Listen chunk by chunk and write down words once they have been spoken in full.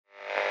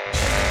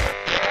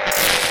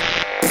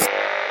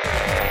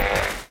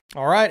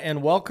All right,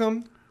 and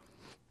welcome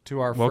to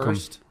our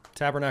first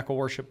Tabernacle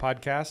Worship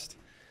Podcast.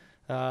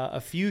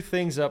 A few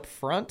things up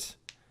front.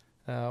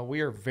 We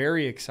are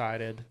very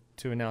excited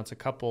to announce a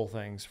couple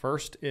things.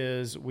 First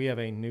is we have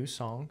a new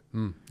song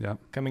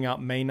coming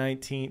out May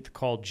 19th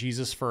called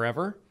Jesus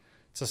Forever.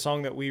 It's a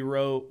song that we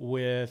wrote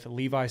with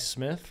Levi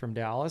Smith from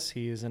Dallas.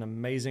 He is an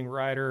amazing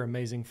writer,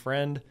 amazing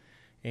friend,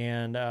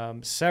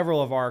 and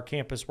several of our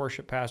campus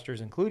worship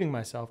pastors, including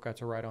myself, got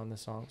to write on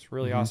this song. It's a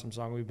really awesome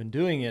song. We've been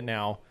doing it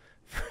now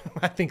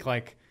I think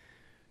like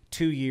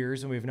 2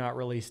 years, and we've not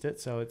released it.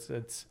 So it's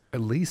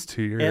at least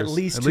 2 years. At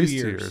least 2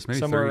 years, maybe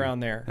somewhere 3. around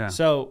there. Yeah.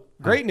 So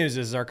great news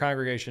is our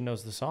congregation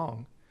knows the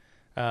song.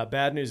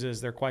 Bad news is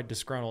they're quite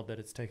disgruntled that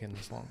it's taken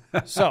this long.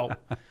 So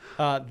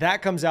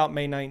that comes out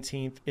May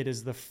 19th. It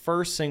is the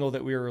first single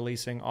that we are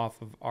releasing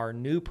off of our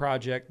new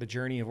project, The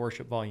Journey of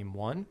Worship Volume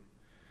 1.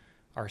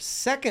 Our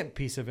second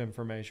piece of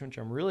information, which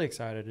I'm really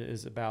excited,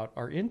 is about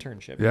our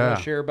internship. You want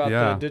to share about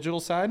the digital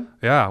side?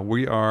 Yeah,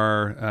 we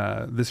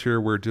are, this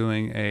year we're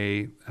doing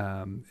a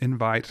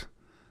invite,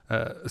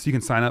 so you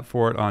can sign up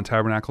for it on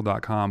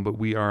tabernacle.com, but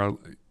we are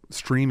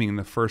streaming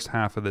the first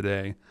half of the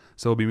day.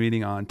 So we'll be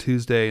meeting on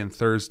Tuesday and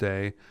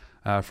Thursday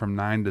from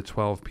 9 to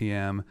 12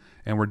 p.m.,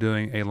 and we're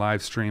doing a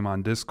live stream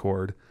on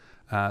Discord.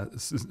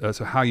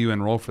 So how you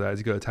enroll for that is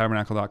you go to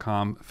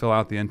tabernacle.com, fill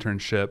out the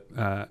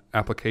internship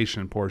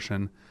application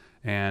portion,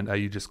 and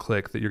you just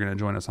click that you're going to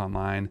join us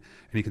online,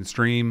 and you can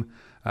stream.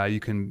 You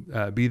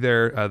can be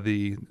there.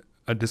 The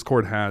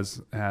Discord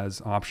has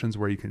options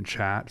where you can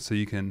chat, so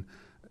you can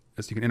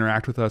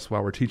interact with us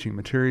while we're teaching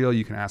material.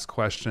 You can ask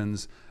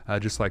questions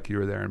just like you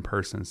were there in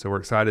person. So we're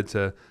excited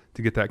to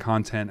get that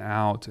content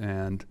out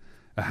and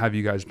have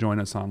you guys join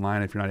us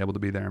online if you're not able to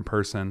be there in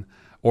person.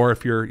 Or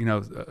if you're, so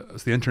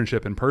the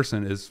internship in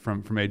person is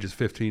from ages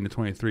 15 to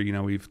 23.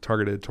 We've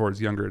targeted towards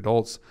younger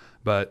adults,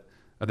 but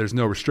there's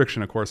no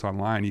restriction, of course,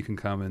 online. You can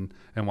come and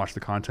watch the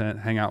content,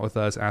 hang out with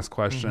us, ask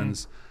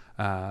questions,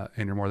 and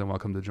you're more than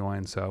welcome to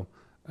join. So,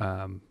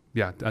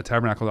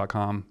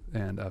 tabernacle.com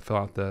and fill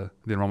out the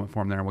enrollment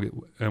form there,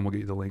 and we'll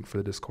get you the link for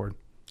the Discord.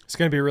 It's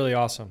going to be really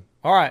awesome.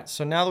 All right,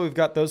 so now that we've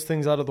got those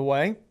things out of the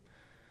way,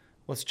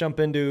 let's jump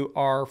into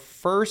our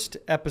first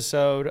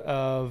episode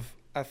of,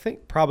 I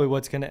think, probably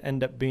what's going to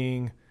end up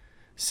being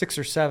 6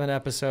 or 7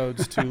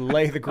 episodes to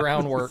lay the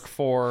groundwork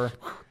for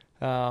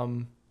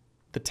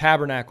the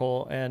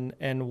tabernacle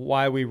and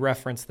why we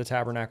reference the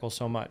tabernacle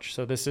so much.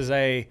 So this is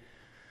a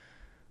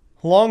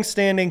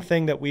long-standing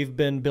thing that we've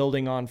been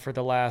building on for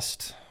the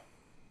last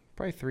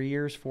probably 3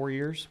 years, 4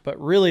 years. But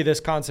really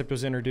this concept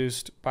was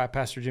introduced by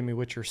Pastor Jimmy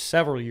Witcher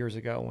several years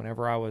ago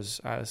whenever I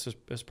was, this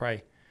was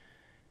probably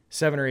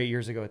 7 or 8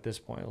 years ago at this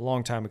point, a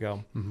long time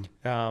ago.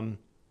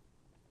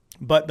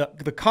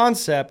 But the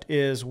concept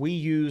is we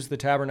use the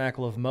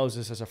Tabernacle of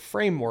Moses as a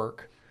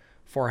framework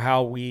for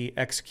how we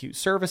execute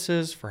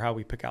services, for how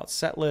we pick out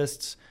set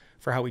lists,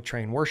 for how we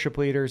train worship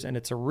leaders. And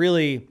it's a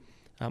really,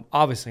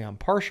 obviously I'm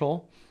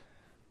partial.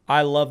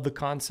 I love the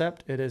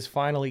concept. It has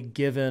finally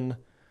given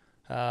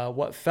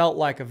what felt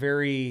like a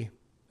very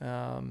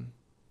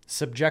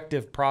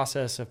subjective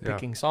process of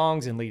picking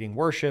songs and leading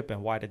worship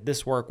and why did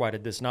this work, why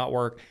did this not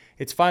work.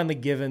 It's finally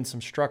given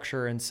some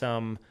structure and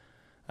some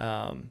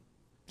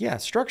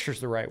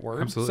structure's the right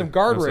word. Absolutely. Some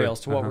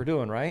guardrails to what we're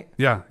doing, right?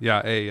 Yeah,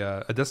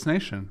 a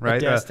destination, right? A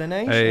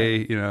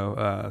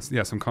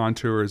destination. Some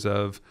contours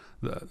of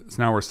so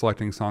now we're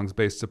selecting songs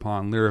based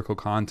upon lyrical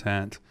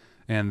content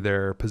and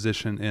their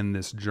position in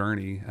this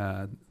journey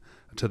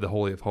to the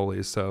Holy of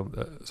Holies. So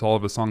all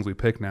of the songs we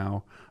pick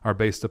now are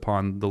based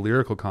upon the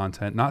lyrical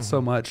content, not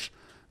so much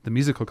the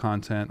musical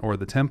content or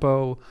the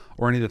tempo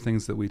or any of the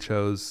things that we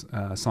chose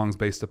songs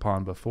based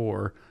upon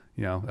before.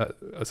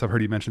 As I've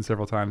heard you mention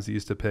several times, you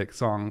used to pick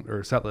song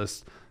or set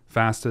lists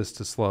fastest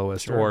to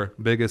slowest or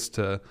biggest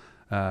to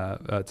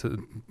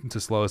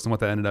slowest. And what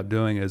that ended up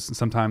doing is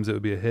sometimes it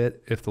would be a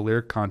hit if the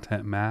lyric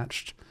content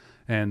matched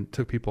and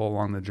took people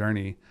along the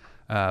journey.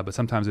 But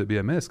sometimes it would be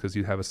a miss because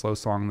you'd have a slow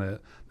song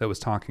that was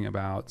talking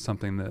about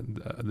something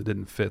that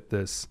didn't fit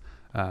this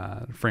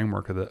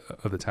framework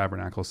of the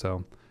tabernacle.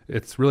 So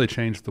it's really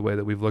changed the way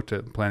that we've looked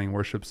at planning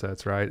worship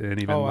sets, right?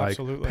 And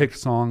even picked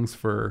songs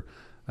for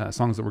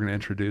songs that we're going to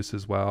introduce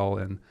as well,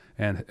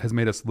 and has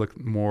made us look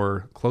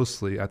more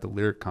closely at the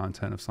lyric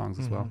content of songs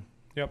as well.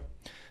 Yep.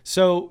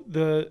 So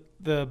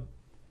the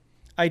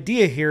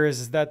idea here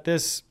is that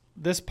this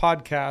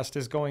podcast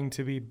is going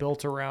to be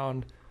built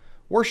around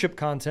worship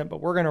content, but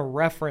we're going to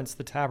reference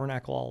the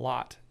tabernacle a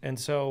lot. And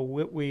so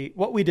what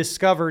we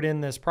discovered in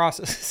this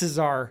process, this is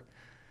our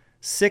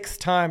 6th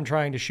time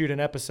trying to shoot an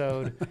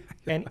episode,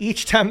 and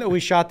each time that we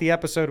shot the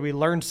episode, we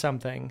learned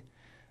something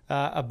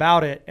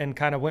about it and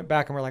kind of went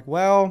back and we're like,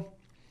 well,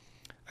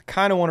 I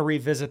kind of want to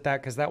revisit that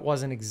because that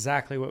wasn't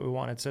exactly what we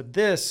wanted. So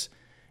this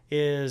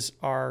is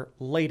our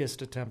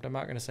latest attempt. I'm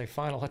not going to say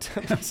final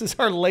attempt. This is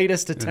our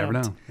latest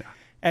attempt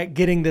at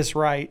getting this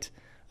right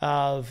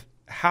of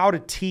how to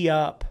tee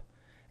up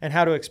and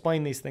how to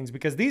explain these things,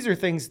 because these are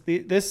things,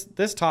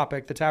 this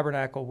topic, the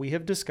tabernacle, we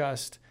have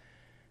discussed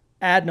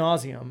ad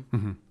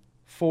nauseum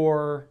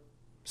for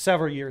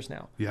several years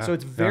now. Yeah, So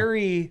it's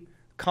very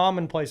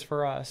commonplace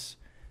for us.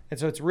 And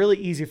so it's really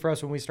easy for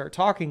us when we start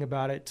talking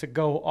about it to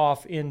go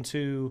off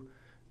into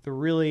the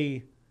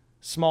really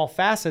small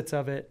facets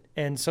of it.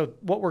 And so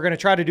what we're going to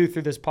try to do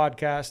through this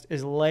podcast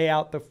is lay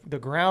out the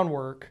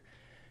groundwork,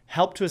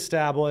 help to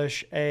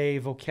establish a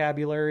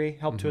vocabulary,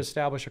 help to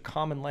establish a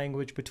common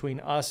language between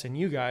us and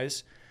you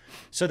guys,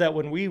 so that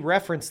when we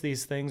reference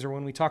these things, or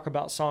when we talk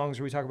about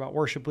songs, or we talk about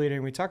worship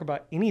leading, we talk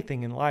about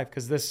anything in life,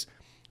 because this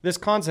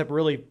concept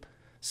really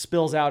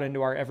spills out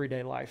into our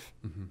everyday life.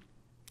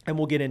 And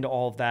we'll get into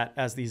all of that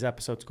as these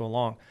episodes go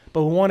along.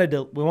 But we wanted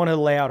to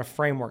lay out a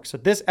framework. So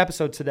this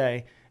episode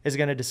today is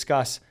going to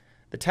discuss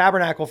the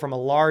tabernacle from a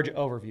large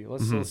overview.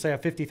 Let's say a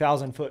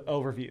 50,000 foot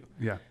overview.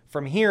 Yeah.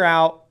 From here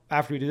out,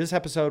 after we do this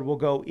episode, we'll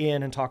go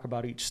in and talk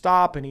about each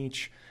stop and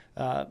each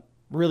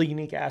really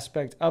unique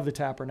aspect of the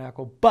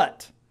tabernacle.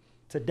 But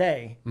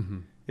today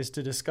is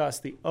to discuss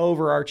the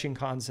overarching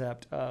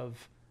concept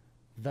of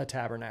the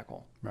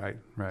tabernacle. Right.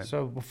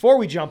 So before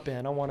we jump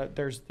in,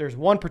 there's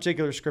one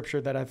particular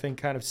scripture that I think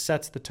kind of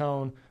sets the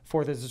tone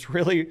for this.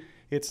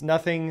 It's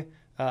nothing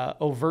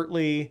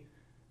overtly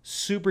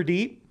super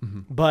deep,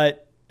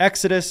 but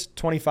Exodus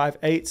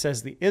 25:8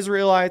 says, the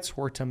Israelites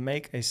were to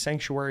make a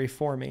sanctuary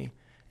for me,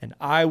 and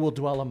I will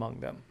dwell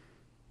among them.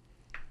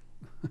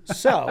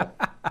 So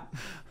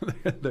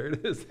there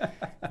it is.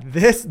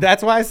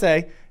 That's why I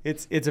say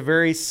it's a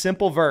very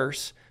simple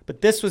verse,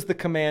 but this was the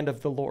command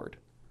of the Lord.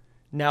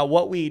 Now,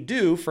 what we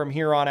do from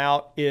here on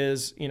out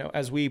is,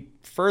 as we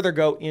further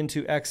go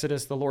into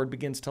Exodus, the Lord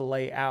begins to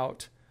lay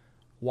out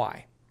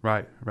why.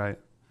 Right.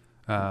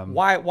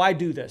 Why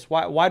do this?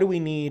 Why do we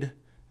need,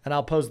 and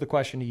I'll pose the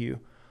question to you,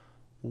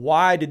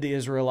 why did the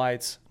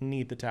Israelites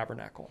need the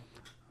tabernacle?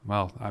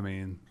 Well, I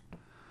mean,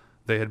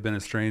 they had been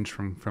estranged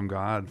from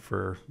God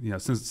for,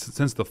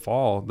 since the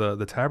fall.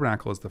 The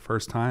tabernacle is the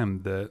first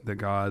time that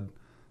God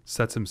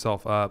sets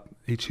himself up.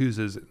 He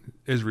chooses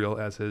Israel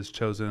as his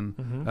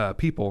chosen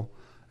people,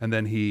 and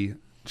then he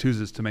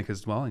chooses to make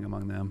his dwelling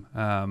among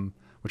them,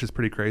 which is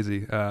pretty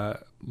crazy.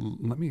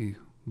 Let me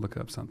look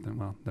up something.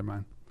 Well, never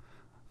mind.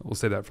 We'll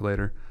say that for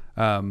later.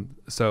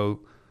 So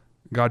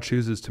God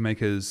chooses to make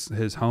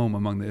his home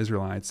among the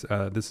Israelites.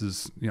 This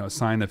is a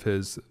sign of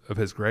his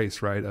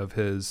grace, right? Of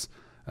his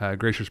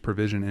gracious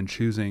provision in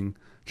choosing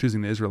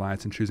the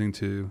Israelites and choosing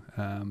to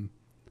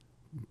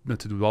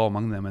dwell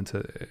among them and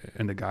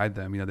to guide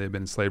them. They've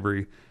been in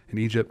slavery in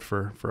Egypt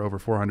for over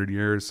 400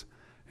 years,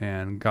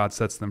 and God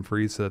sets them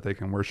free so that they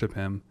can worship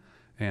him.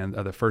 And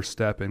the first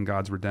step in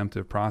God's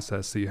redemptive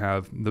process, so you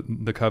have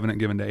the covenant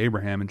given to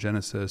Abraham in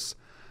Genesis,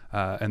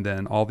 and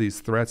then all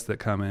these threats that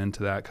come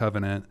into that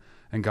covenant,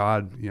 and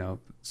God,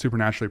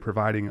 supernaturally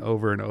providing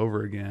over and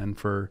over again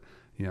for,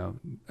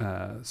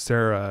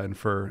 Sarah and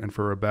for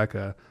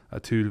Rebecca,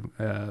 two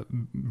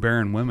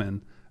barren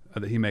women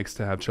that he makes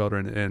to have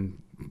children.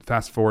 And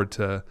fast forward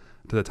to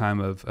the time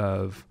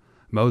of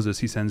Moses,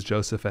 he sends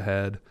Joseph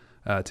ahead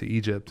to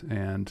Egypt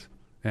and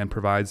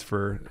provides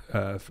for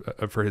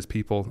his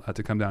people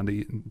to come down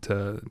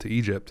to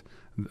Egypt.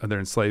 They're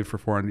enslaved for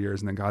 400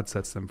 years, and then God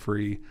sets them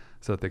free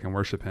so that they can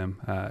worship him.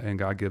 And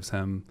God gives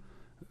him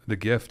the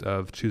gift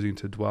of choosing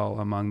to dwell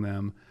among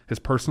them, his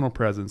personal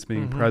presence,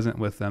 being present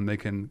with them. They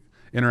can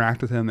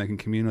interact with him. They can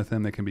commune with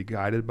him. They can be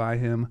guided by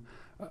him.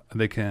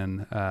 They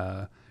can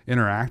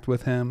interact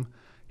with him,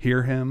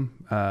 hear him,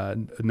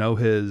 know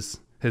his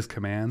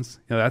commands.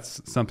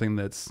 That's something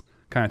that's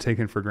kind of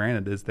taken for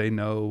granted, is they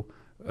know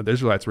the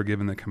Israelites were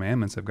given the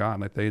commandments of God.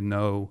 Like, they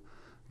know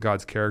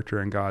God's character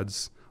and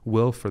God's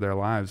will for their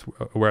lives,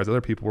 whereas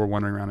other people were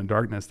wandering around in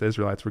darkness. The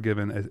Israelites were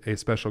given a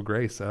special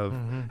grace of,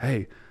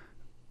 hey,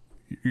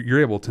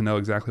 you're able to know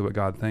exactly what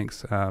God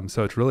thinks.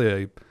 So it's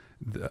really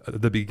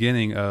the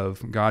beginning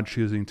of God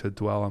choosing to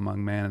dwell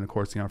among man. And of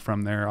course,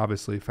 from there,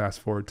 obviously fast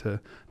forward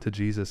to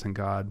Jesus and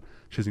God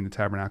choosing the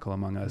tabernacle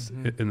among us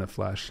in the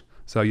flesh.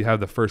 So you have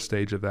the first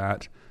stage of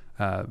that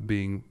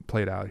being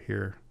played out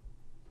here.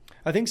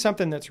 I think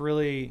something that's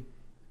really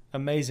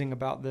amazing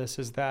about this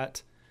is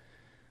that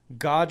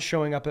God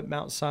showing up at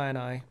Mount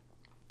Sinai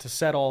to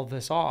set all of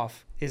this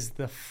off is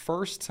the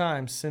first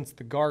time since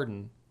the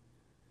garden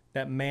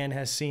that man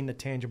has seen the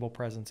tangible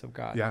presence of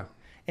God. Yeah.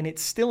 And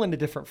it's still in a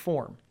different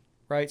form,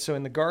 right? So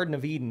in the Garden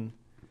of Eden,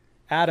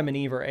 Adam and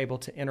Eve are able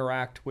to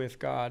interact with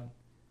God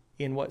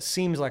in what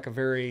seems like a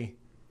very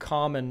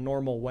common,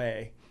 normal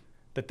way,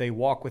 that they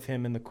walk with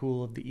him in the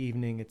cool of the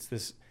evening.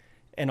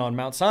 And on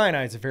Mount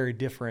Sinai, it's a very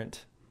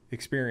different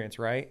experience,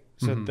 right?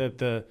 So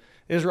the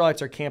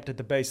Israelites are camped at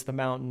the base of the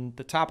mountain.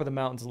 The top of the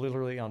mountain's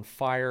literally on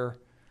fire.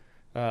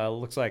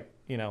 Looks like,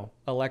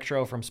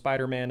 Electro from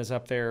Spider-Man is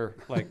up there,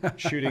 like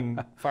shooting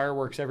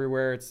fireworks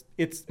everywhere.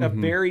 It's a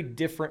very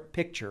different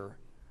picture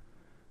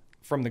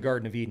from the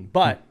Garden of Eden.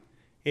 But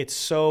it's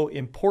so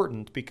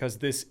important because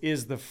this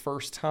is the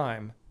first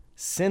time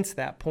since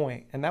that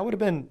point, and that would have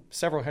been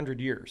several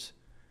hundred years.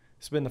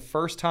 It's been the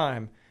first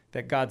time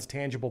that God's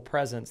tangible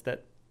presence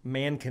that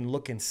man can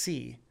look and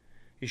see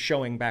is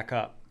showing back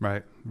up.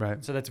 Right.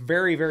 So that's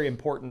very, very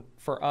important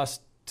for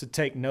us to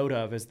take note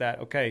of, is that,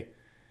 okay,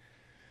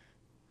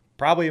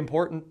 probably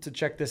important to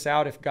check this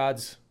out if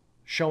God's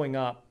showing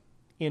up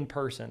in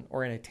person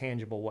or in a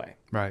tangible way.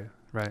 Right.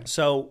 Right.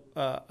 So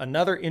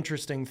another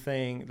interesting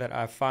thing that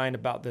I find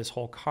about this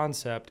whole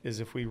concept is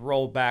if we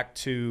roll back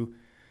to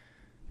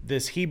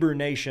this Hebrew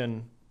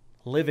nation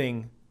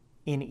living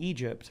in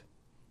Egypt,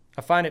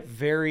 I find it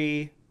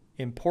very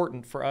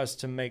important for us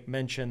to make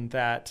mention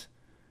that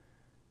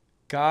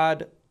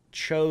God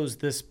chose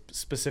this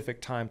specific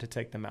time to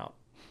take them out,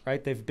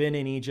 right? They've been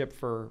in Egypt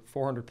for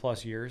 400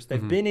 plus years.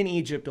 They've been in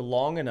Egypt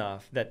long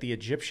enough that the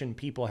Egyptian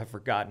people have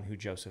forgotten who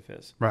Joseph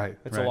is. Right.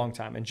 That's a long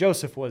time. And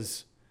Joseph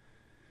was,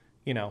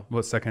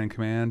 what, second in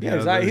command?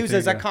 Yeah, he was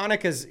as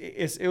iconic as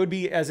it would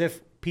be as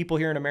if people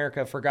here in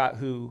America forgot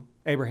who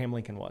Abraham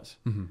Lincoln was.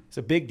 Mm-hmm. It's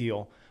a big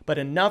deal. But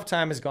enough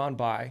time has gone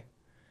by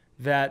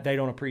that they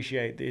don't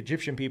appreciate. The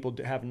Egyptian people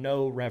have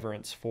no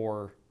reverence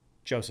for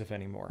Joseph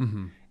anymore.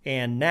 Mm-hmm.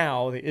 And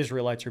now the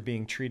Israelites are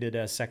being treated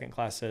as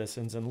second-class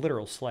citizens and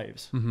literal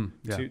slaves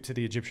to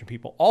the Egyptian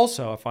people.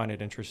 Also, I find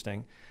it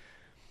interesting.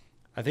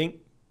 I think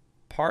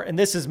I'm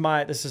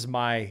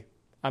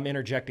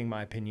interjecting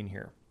my opinion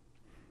here.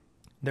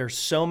 There's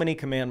so many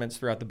commandments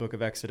throughout the book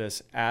of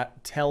Exodus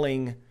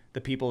telling the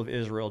people of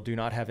Israel, do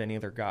not have any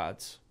other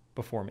gods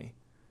before me.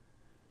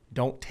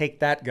 Don't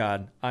take that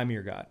God. I'm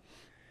your God.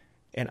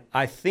 And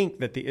I think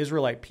that the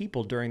Israelite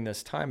people during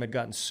this time had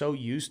gotten so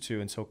used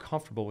to and so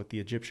comfortable with the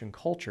Egyptian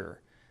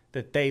culture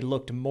that they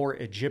looked more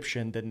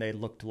Egyptian than they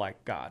looked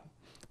like God.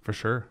 For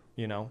sure.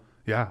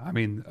 Yeah. I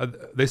mean,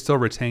 they still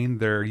retain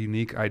their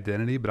unique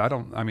identity, but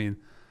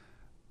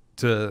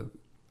to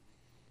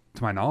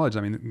my knowledge,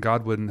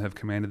 God wouldn't have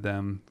commanded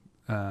them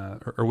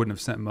or wouldn't have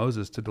sent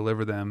Moses to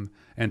deliver them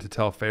and to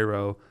tell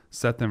Pharaoh,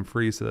 set them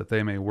free so that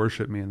they may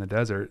worship me in the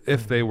desert.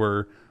 If they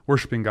were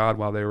worshiping God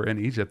while they were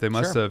in Egypt, they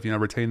must have,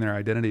 retained their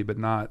identity, but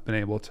not been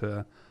able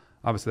to,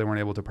 obviously they weren't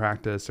able to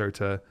practice or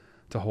to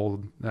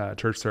hold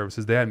church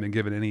services. They hadn't been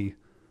given any,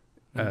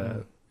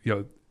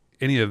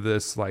 any of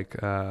this, like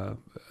a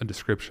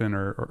description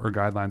or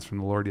guidelines from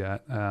the Lord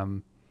yet.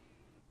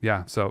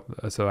 So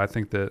I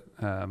think that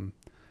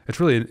it's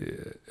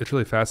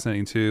really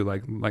fascinating too,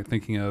 like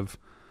thinking of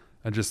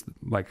just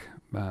like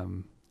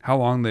how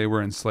long they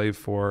were enslaved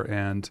for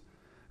and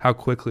how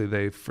quickly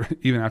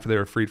even after they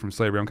were freed from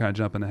slavery. I'm kind of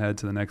jumping ahead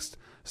to the next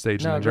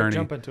stage in the journey.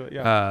 Jump into it,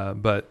 yeah.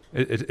 But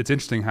it's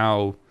interesting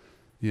how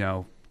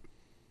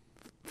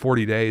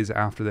 40 days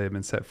after they've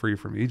been set free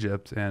from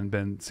Egypt and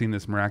been seeing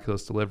this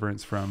miraculous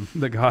deliverance from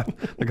that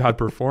God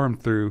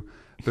performed through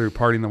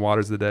parting the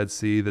waters of the Dead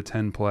Sea, the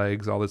 10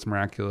 plagues, all this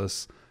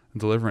miraculous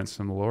deliverance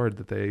from the Lord,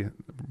 that they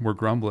were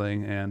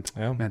grumbling and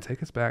man,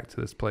 take us back to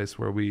this place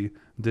where we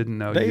didn't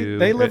know you.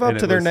 They live up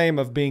to their name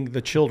of being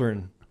the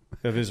children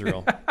of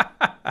Israel.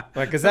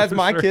 Because that's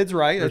my kids,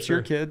 right? That's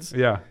your kids.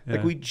 Yeah.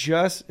 Like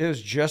it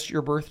was just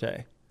your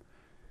birthday.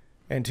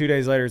 And 2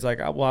 days later, it's like,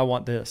 well, I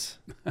want this.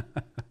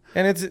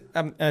 And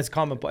it's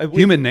common.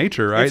 Human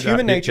nature, right? It's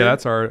human nature. Yeah,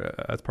 that's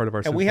part of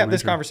our. And we have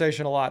this nature.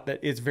 conversation a lot that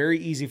it's very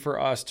easy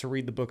for us to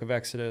read the book of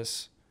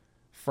Exodus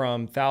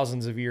from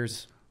thousands of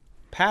years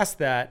past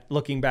that,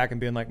 looking back and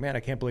being like, man,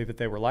 I can't believe that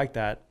they were like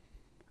that.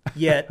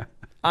 Yet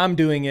I'm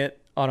doing it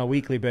on a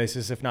weekly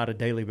basis, if not a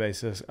daily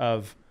basis,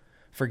 of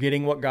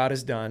forgetting what God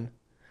has done,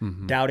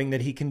 doubting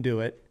that he can do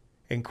it,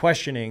 and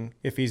questioning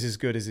if he's as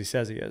good as he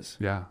says he is.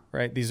 Yeah.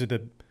 Right?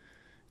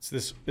 It's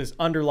this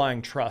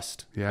underlying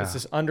trust. Yeah. It's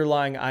this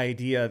underlying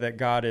idea that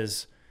God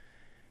is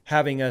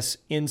having us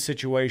in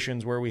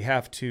situations where we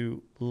have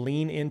to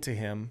lean into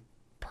him,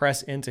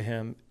 press into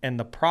him, and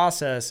the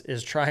process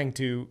is trying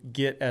to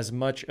get as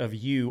much of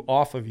you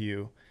off of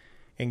you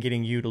and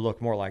getting you to look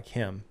more like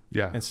him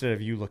instead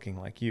of you looking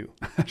like you.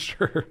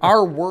 Sure.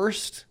 Our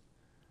worst,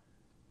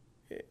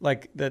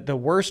 like the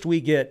worst we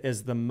get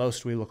is the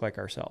most we look like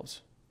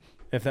ourselves,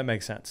 if that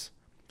makes sense.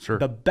 Sure.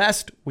 The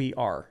best we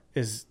are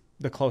is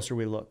the closer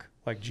we look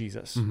like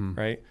Jesus,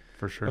 right?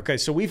 For sure. Okay,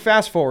 so we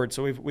fast forward.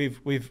 So we've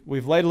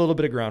laid a little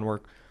bit of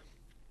groundwork.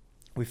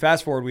 We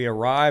fast forward. We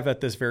arrive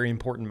at this very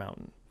important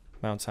mountain,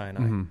 Mount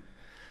Sinai.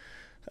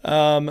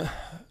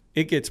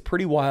 It gets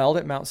pretty wild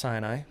at Mount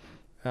Sinai.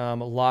 A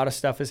lot of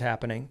stuff is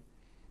happening.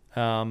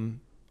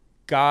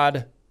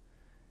 God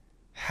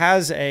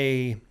has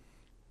a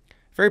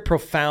very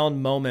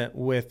profound moment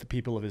with the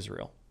people of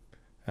Israel.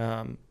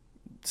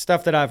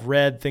 Stuff that I've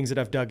read, things that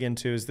I've dug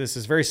into, is this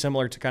is very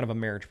similar to kind of a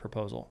marriage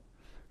proposal.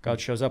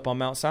 God shows up on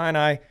Mount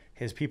Sinai.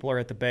 His people are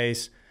at the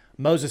base.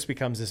 Moses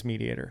becomes this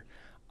mediator.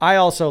 I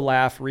also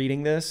laugh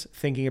reading this,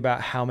 thinking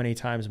about how many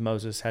times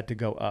Moses had to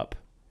go up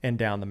and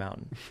down the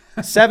mountain.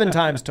 7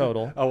 times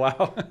total. Oh,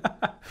 wow.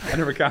 I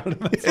never counted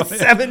them.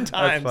 7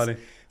 times. That's funny.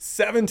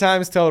 7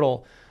 times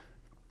total.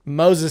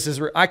 Moses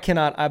is,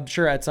 I'm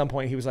sure at some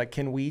point he was like,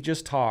 can we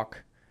just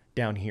talk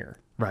down here?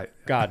 Right.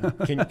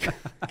 God, can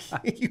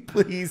you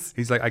please?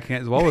 He's like, I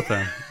can't dwell with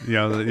them.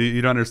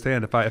 You don't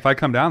understand. If I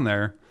come down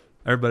there,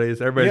 everybody's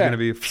going to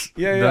be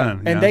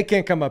done. And they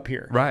can't come up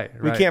here. Right.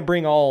 We can't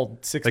bring all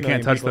 6 million They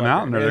can't touch the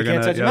mountain, or they're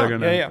going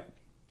to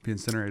be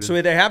incinerated.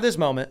 So they have this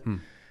moment.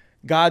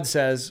 God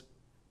says,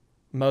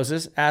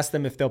 Moses, ask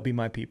them if they'll be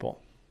my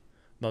people.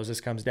 Moses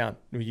comes down.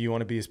 You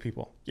want to be his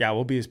people? Yeah,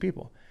 we'll be his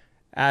people.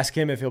 Ask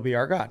him if he'll be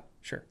our God.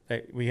 Sure.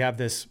 We have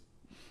this,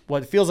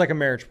 what feels like a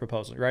marriage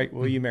proposal, right?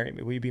 Will you marry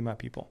me? Will you be my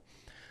people?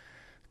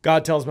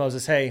 God tells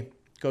Moses, hey,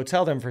 go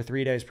tell them for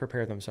 3 days,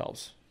 prepare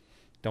themselves.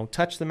 Don't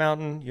touch the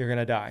mountain. You're going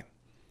to die.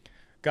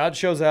 God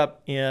shows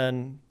up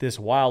in this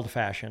wild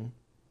fashion,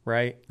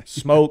 right?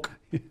 Smoke,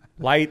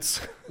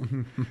 lights,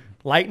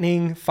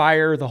 lightning,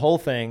 fire, the whole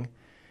thing.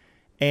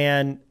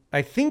 And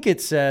I think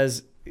it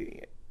says,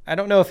 I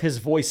don't know if his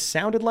voice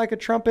sounded like a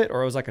trumpet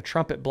or it was like a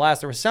trumpet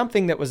blast. There was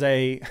something that was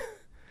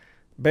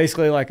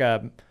basically like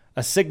a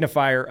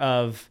signifier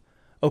of,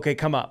 okay,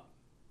 come up.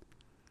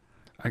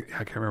 I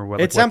can't remember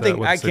what it's like something.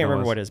 what I can't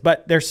remember what it is,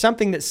 but there's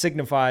something that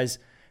signifies,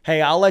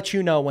 hey, I'll let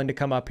you know when to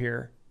come up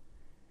here.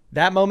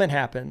 That moment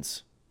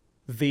happens.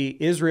 The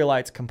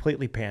Israelites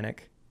completely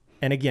panic.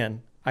 And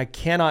again, I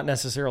cannot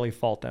necessarily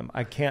fault them.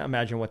 I can't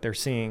imagine what they're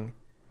seeing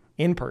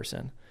in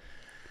person.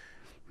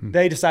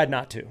 They decide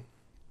not to.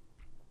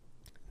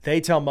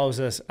 They tell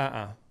Moses,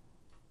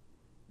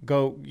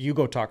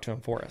 go talk to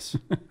him for us.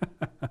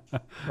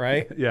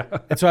 Right? Yeah.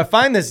 And so I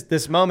find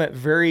this moment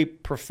very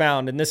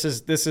profound. And this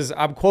is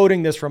I'm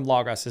quoting this from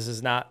Logos. This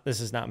is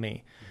not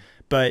me.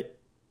 But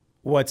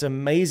what's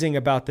amazing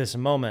about this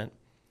moment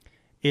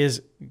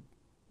is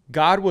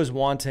God was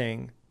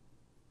wanting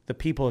the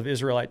people of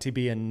Israelite to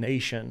be a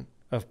nation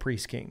of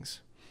priest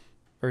kings,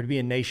 or to be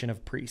a nation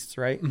of priests,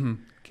 right? Mm-hmm.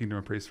 Kingdom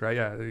of priests, right?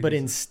 Yeah. But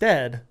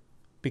instead,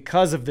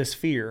 because of this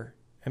fear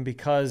and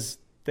because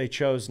they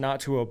chose not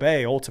to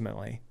obey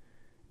ultimately,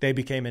 they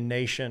became a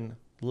nation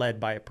led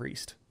by a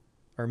priest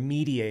or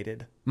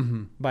mediated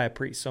by a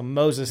priest. So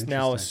Moses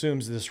now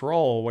assumes this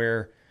role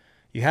where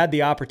you had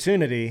the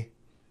opportunity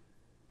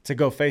to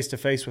go face to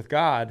face with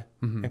God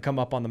and come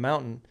up on the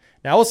mountain.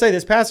 Now I will say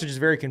this passage is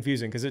very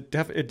confusing because it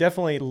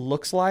definitely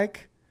looks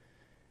like,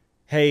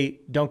 hey,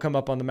 don't come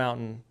up on the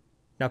mountain.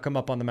 Now come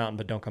up on the mountain,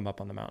 but don't come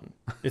up on the mountain.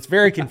 It's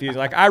very confusing.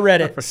 Like I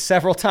read it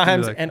several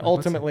times and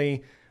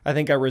ultimately I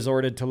think I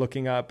resorted to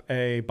looking up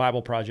a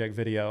Bible Project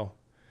video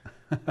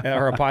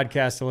or a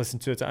podcast to listen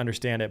to it to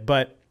understand it.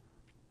 But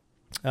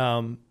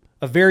a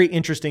very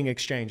interesting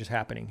exchange is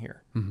happening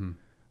here. Mm-hmm.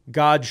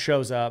 God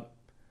shows up,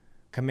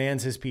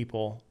 commands his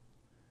people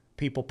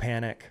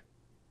panic.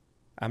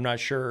 I'm not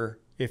sure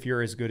if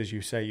you're as good as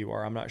you say you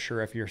are. I'm not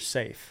sure if you're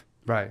safe.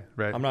 Right.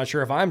 I'm not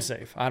sure if I'm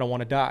safe. I don't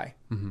want to die.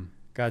 Mm-hmm.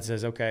 God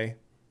says, okay,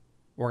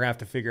 we're going to have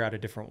to figure out a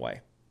different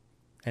way.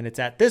 And it's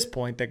at this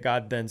point that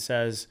God then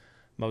says,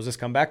 Moses,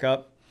 come back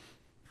up.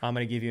 I'm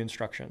going to give you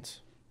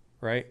instructions,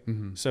 right?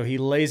 Mm-hmm. So he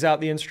lays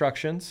out the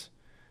instructions.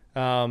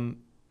 This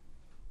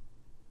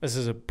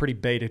is a pretty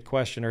baited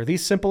question. Are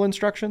these simple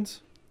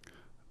instructions?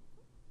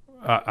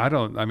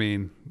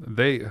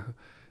 They,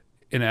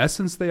 in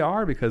essence, they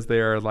are, because if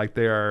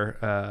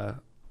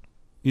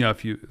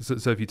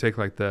you take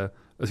like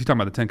is he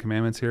talking about the 10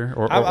 Commandments here,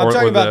 or I'm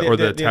talking about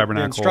the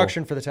tabernacle? The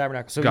instruction for the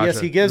tabernacle. So gotcha. Yes,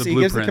 he gives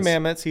the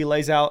commandments. He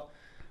lays out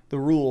the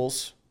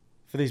rules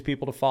for these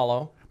people to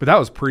follow. But that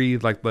was pre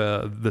like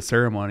the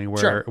ceremony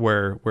where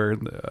Sure. where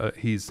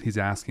he's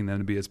asking them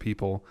to be his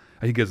people.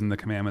 He gives them the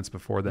commandments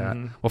before that.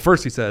 Mm-hmm. Well,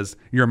 first he says,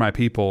 "You're my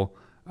people.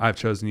 I've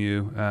chosen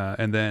you,"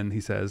 and then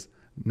he says,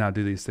 "Now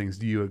do these things.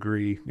 Do you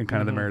agree?" And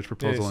kind of the marriage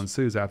proposal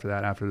ensues after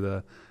that.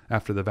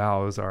 After the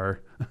vows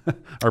are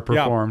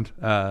performed.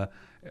 Yeah.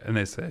 And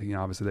they say,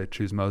 obviously they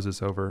choose Moses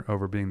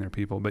over being their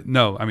people. But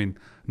no,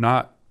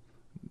 not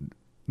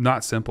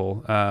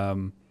simple.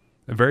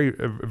 Very,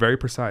 very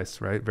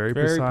precise, right? Very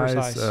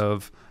precise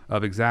of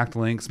exact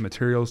lengths,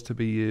 materials to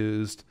be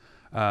used,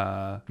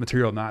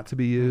 material not to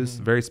be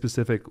used, very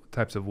specific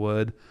types of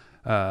wood,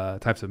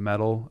 types of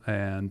metal,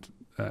 and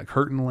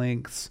curtain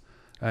lengths,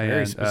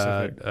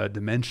 and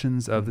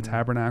dimensions of the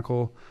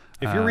tabernacle.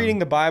 If you're reading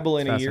the Bible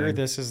in a year,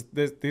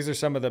 these are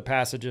some of the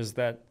passages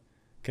that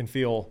can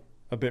feel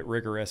a bit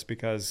rigorous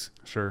because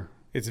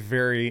it's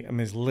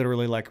it's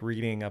literally like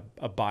reading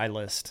a buy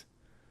list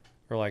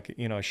or like,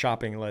 a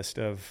shopping list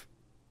of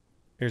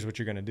here's what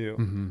you're going to do.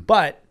 Mm-hmm.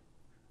 But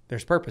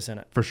there's purpose in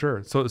it. For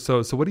sure. So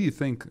what do you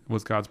think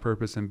was God's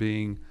purpose in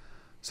being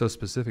so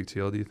specific,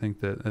 Teel? Do you think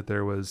that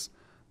there was,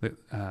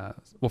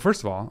 well,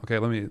 first of all, okay,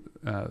 let me,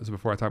 so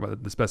before I talk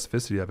about the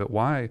specificity of it,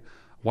 why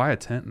a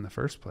tent in the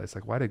first place?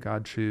 Like, why did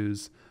God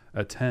choose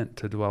a tent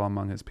to dwell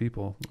among his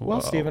people? Well,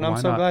 Stephen, I'm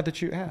so glad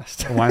that you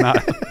asked. Why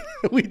not?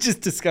 We just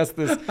discussed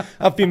this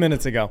a few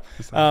minutes ago.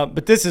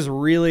 But this is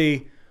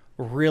really,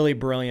 really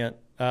brilliant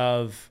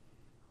of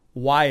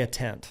why a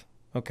tent.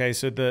 Okay,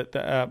 so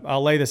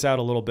I'll lay this out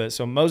a little bit.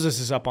 So Moses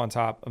is up on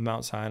top of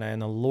Mount Sinai,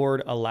 and the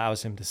Lord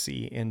allows him to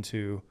see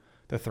into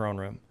the throne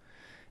room.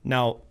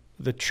 Now,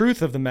 the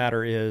truth of the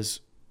matter is,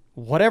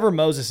 whatever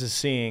Moses is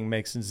seeing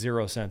makes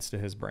zero sense to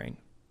his brain.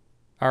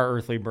 Our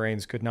earthly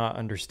brains could not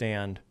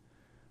understand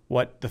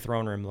what the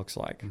throne room looks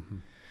like. Mm-hmm.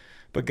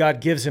 But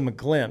God gives him a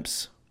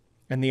glimpse.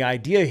 And the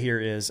idea here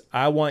is,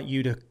 I want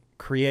you to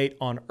create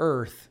on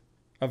earth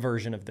a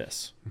version of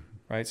this,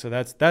 right? So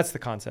that's the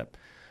concept.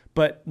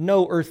 But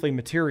no earthly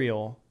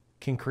material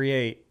can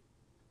create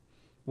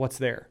what's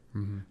there.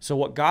 Mm-hmm. So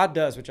what God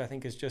does, which I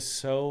think is just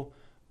so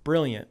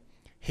brilliant,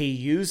 he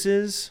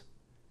uses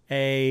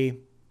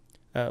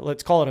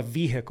let's call it a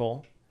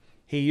vehicle.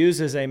 He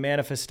uses a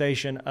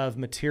manifestation of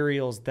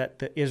materials that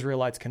the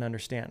Israelites can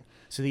understand.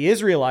 So the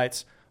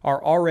Israelites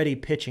are already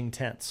pitching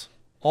tents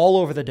all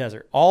over the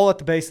desert, all at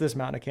the base of this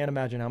mountain. I can't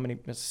imagine how many,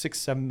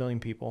 6-7 million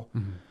people,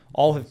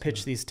 all have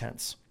pitched these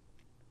tents.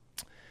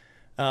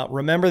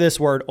 Remember this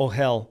word,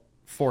 ohel,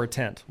 for a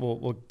tent.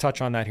 We'll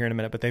touch on that here in a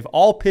minute, but they've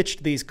all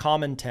pitched these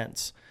common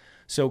tents.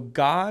 So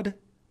God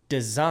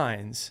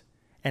designs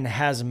and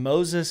has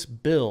Moses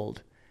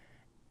build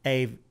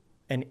an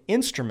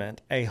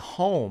instrument, a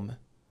home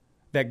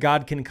that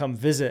God can come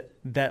visit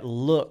that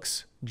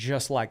looks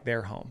just like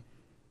their home.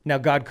 Now,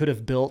 God could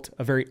have built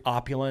a very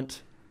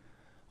opulent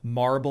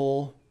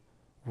marble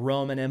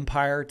Roman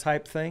Empire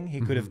type thing.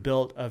 He could have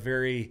built a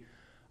very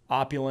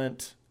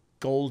opulent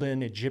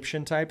golden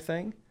Egyptian type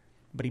thing,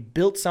 but he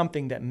built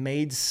something that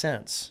made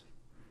sense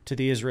to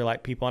the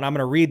Israelite people. And I'm going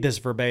to read this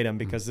verbatim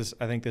because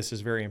I think this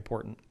is very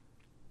important.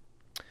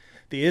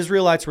 The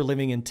Israelites were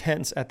living in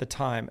tents at the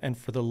time, and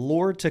for the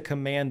Lord to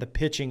command the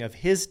pitching of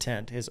his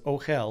tent, his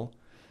ohel,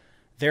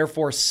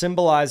 therefore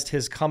symbolized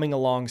his coming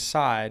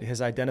alongside,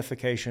 his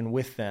identification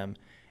with them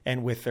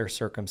and with their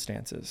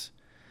circumstances.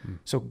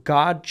 So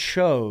God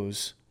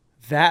chose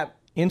that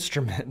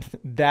instrument,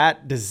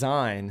 that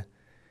design,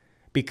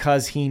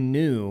 because he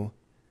knew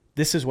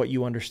this is what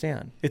you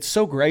understand. It's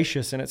so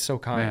gracious and it's so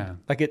kind. Man.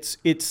 Like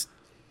it's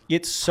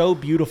so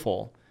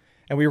beautiful.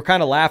 And we were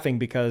kind of laughing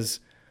because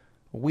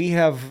we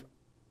have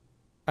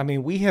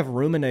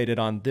ruminated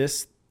on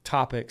this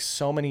topic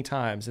so many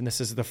times, and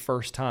this is the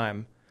first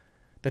time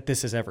that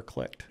this has ever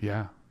clicked.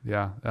 Yeah.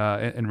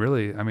 And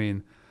really, I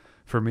mean,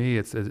 for me,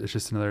 it's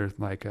just another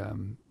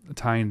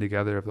tying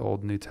together of the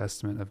Old and New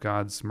Testament of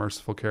God's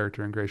merciful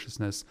character and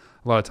graciousness.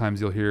 A lot of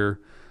times you'll hear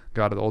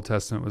God of the Old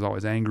Testament was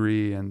always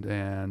angry and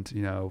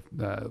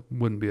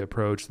wouldn't be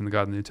approached, and the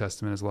God of the New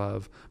Testament is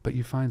love. But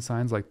you find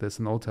signs like this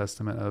in the Old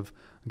Testament of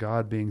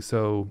God being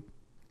so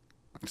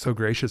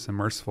gracious and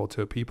merciful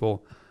to a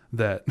people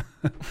that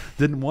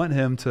didn't want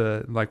him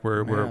to,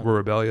 we're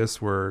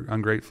rebellious, we're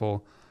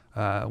ungrateful,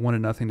 wanted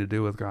nothing to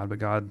do with God, but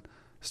God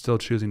still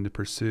choosing to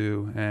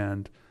pursue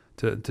and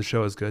to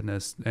show his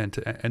goodness and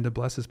to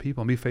bless his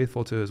people and be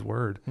faithful to his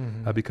word,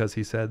 because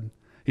he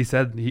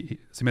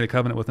made a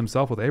covenant with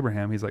himself with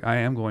Abraham. He's like, I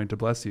am going to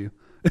bless you.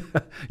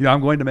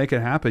 I'm going to make it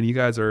happen. You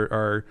guys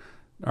are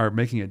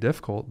making it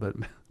difficult, but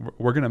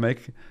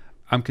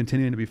I'm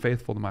continuing to be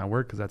faithful to my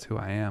word because that's who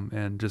I am.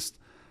 And just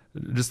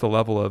the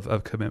level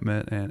of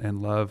commitment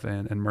and love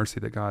and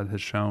mercy that God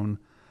has shown,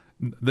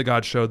 that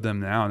God showed them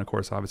now. And of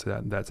course, obviously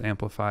that's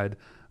amplified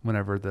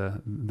whenever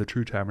the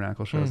true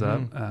tabernacle shows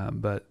up.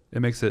 But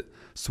it makes it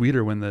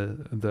sweeter when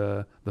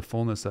the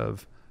fullness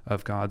of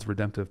God's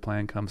redemptive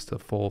plan comes to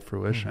full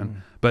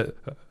fruition. But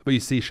you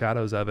see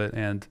shadows of it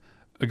and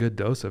a good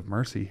dose of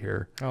mercy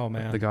here. Oh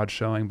man. That God's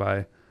showing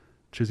by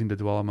choosing to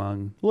dwell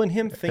among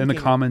in the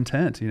common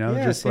tent,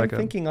 just like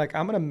thinking I'm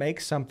going to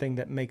make something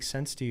that makes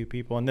sense to you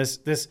people. And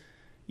this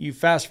you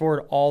fast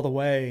forward all the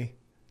way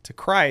to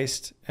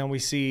Christ and we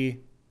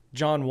see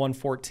John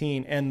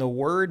 1:14, and the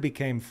word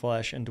became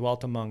flesh and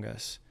dwelt among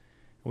us.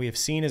 We have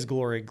seen his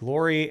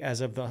glory as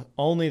of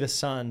only the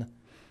Son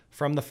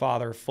from the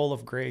Father, full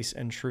of grace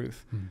and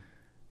truth.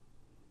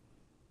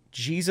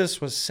 Jesus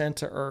was sent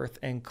to earth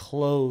and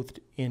clothed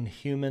in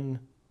human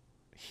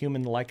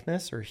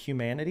likeness or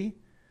humanity.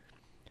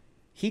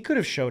 He could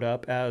have showed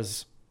up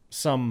as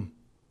some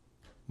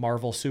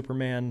Marvel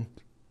Superman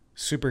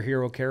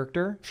superhero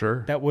character.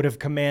 Sure. That would have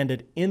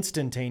commanded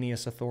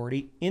instantaneous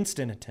authority,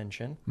 instant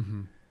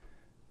attention.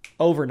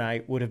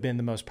 Overnight would have been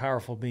the most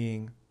powerful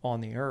being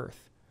on the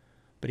earth.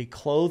 But he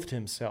clothed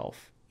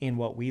himself in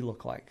what we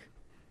look like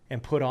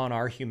and put on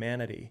our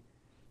humanity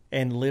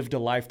and lived a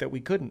life that we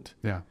couldn't.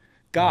 Yeah.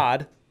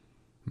 God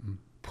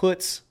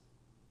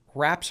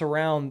wraps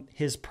around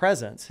his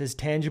presence, his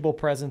tangible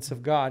presence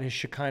of God, his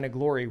Shekinah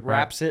glory,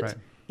 wraps it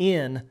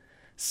in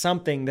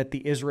something that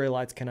the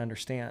Israelites can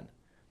understand.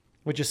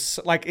 Which is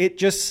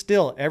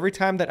still, every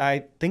time that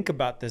I think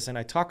about this and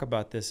I talk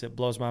about this, it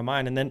blows my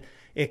mind. And then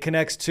it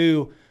connects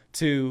to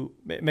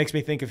it makes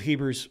me think of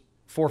Hebrews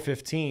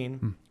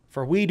 4:15.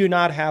 For we do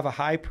not have a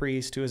high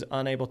priest who is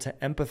unable to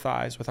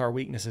empathize with our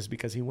weaknesses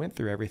because he went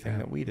through everything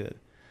that we did.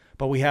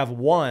 But we have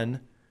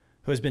one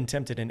who has been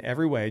tempted in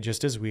every way,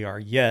 just as we are,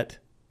 yet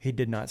he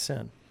did not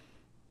sin.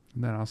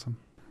 Isn't that awesome?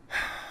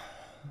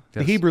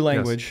 The Hebrew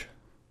language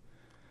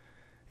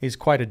is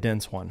quite a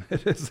dense one.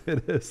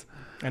 It is.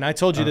 And I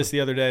told you this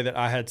the other day that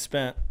I had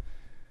spent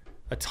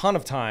a ton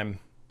of time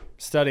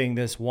studying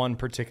this one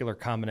particular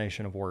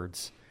combination of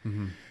words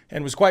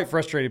and was quite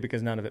frustrated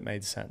because none of it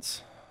made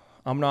sense.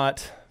 I'm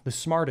not the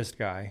smartest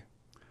guy,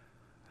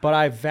 but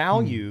I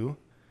value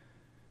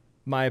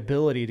my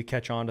ability to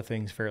catch on to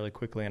things fairly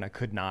quickly, and I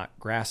could not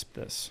grasp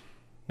this.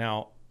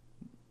 Now,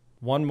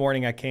 one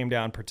morning I came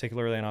down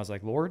particularly and I was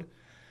like, Lord,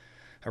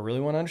 I really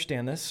want to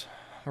understand this.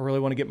 I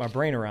really want to get my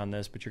brain around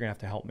this, but you're going to have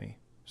to help me.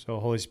 So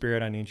Holy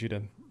Spirit, I need you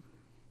to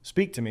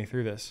speak to me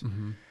through this.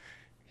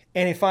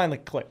 And it finally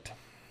clicked.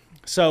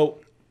 So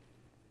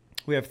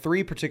we have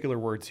three particular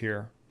words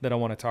here that I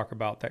want to talk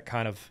about that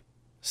kind of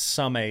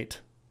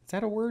summate. Is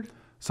that a word?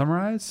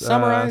 Summarize?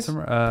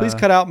 Please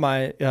cut out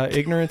my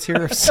ignorance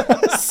here.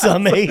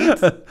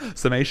 Summate.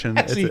 Summation.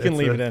 Actually, you can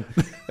leave it in.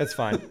 That's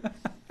fine.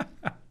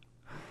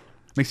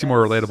 Makes you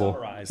more relatable.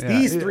 Summarize. Yeah.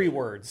 These three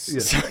words.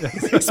 Yeah.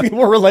 Makes me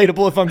more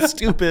relatable if I'm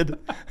stupid.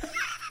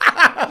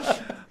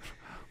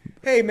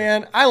 Hey,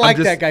 man, I like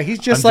that guy. He's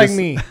just like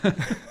me.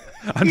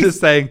 I'm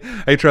just saying,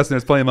 hey, trust me,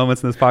 there's plenty of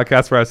moments in this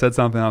podcast where I said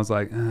something I was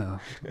like, oh,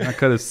 I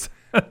could have...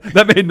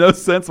 that made no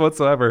sense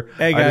whatsoever.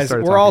 Hey guys,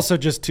 we're also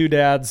just two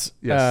dads,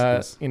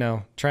 yes.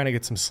 Trying to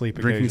get some sleep,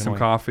 drinking some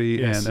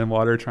coffee and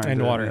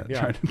water,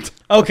 Yeah.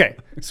 Okay,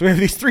 so we have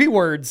these three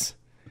words,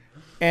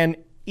 and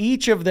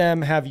each of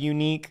them have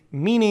unique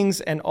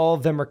meanings, and all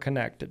of them are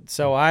connected.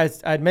 So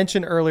I'd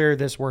mentioned earlier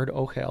this word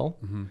ohel,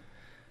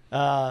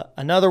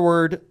 another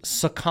word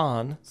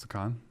sakan,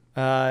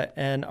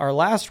 and our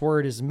last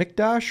word is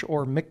mikdash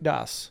or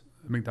mikdas.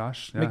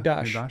 McDosh. Yeah.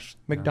 McDosh.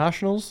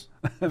 McDoshnals?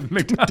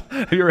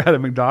 Have you ever had a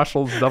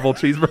McDoshnals double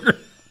cheeseburger?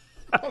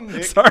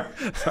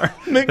 Sorry.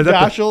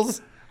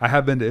 McDoshnals. I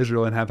have been to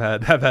Israel and have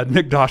had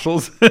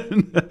McDoshnals,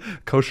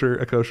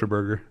 a kosher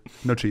burger,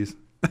 no cheese.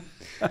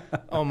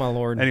 Oh my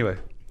Lord. Anyway.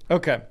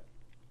 Okay.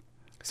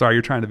 Sorry,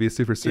 you're trying to be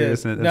super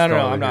serious. Yeah.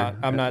 No, I'm not.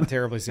 I'm not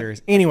terribly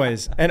serious.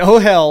 Anyways, an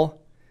ohel,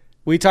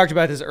 we talked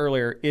about this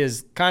earlier,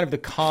 is kind of the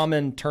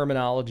common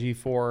terminology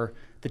for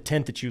the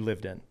tent that you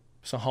lived in.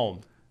 So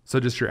home. So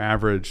just your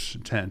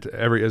average tent.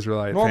 Every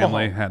Israelite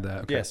family had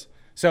that. Okay. Yes.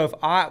 So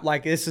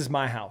if this is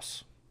my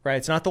house, right?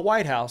 It's not the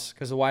White House,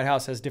 because the White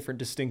House has different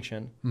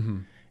distinction. Mm-hmm.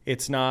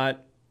 It's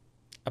not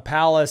a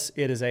palace.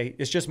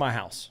 It's just my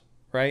house,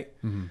 right?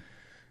 Mm-hmm.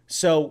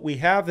 So we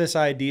have this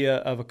idea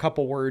of a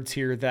couple words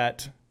here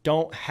that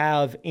don't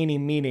have any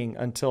meaning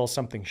until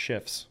something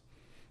shifts.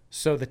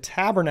 So the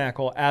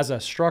tabernacle as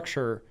a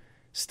structure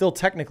still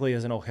technically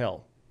is an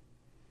ohel,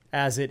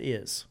 as it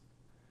is.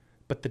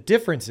 But the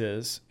difference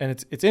is,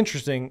 and it's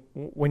interesting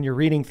when you're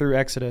reading through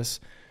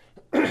Exodus,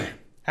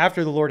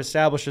 after the Lord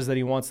establishes that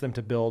he wants them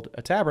to build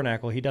a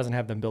tabernacle, he doesn't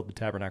have them build the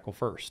tabernacle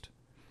first.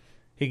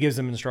 He gives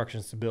them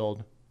instructions to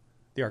build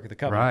the Ark of the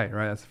Covenant.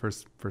 Right. That's the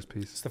first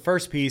piece. It's the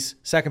first piece.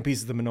 Second piece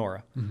is the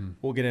menorah. Mm-hmm.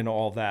 We'll get into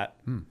all of that,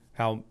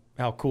 how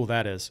cool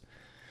that is.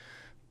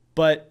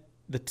 But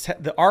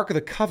the Ark of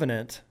the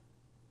Covenant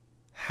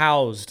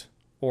housed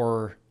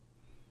or...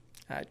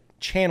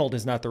 channeled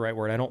is not the right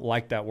word. I don't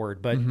like that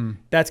word, but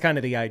that's kind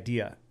of the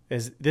idea.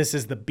 This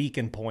is the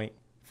beacon point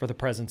for the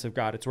presence of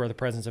God. It's where the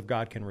presence of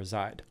God can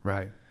reside.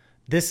 Right.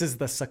 This is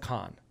the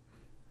sakan.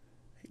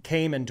 It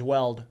came and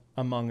dwelled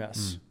among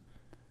us.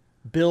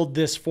 Build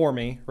this for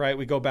me, right?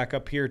 We go back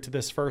up here to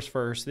this first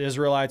verse. The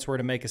Israelites were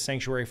to make a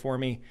sanctuary for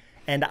me,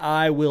 and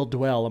I will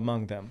dwell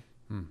among them.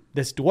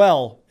 This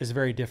dwell is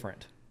very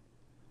different,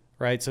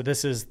 right? So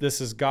this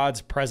is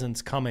God's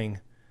presence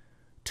coming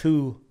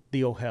to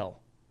the ohel.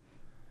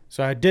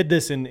 So I did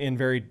this in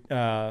very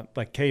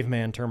like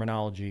caveman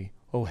terminology.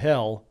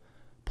 Ohel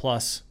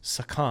plus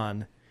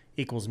sakan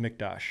equals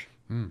mikdash.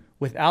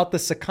 Without the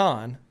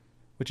sakan,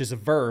 which is a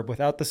verb,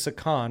 without the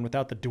sakan,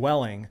 without the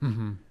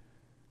dwelling,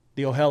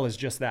 the ohel is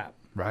just that.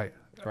 Right.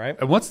 Right.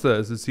 And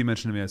as you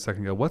mentioned to me a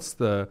second ago,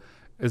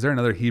 is there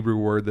another Hebrew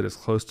word that is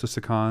close to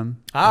sakan?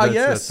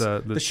 Yes.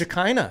 The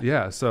Shekinah.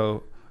 Yeah.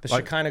 So the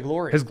Shekinah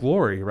glory. His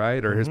glory,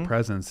 right? Or his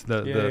presence,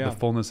 the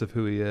fullness of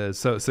who he is.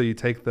 So you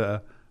take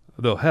the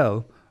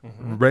ohel,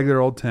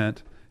 regular old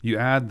tent, you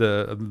add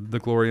the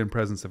glory and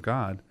presence of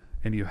God,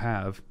 and you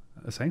have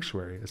a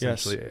sanctuary,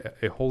 essentially,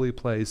 a holy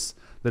place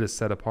that is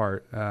set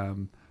apart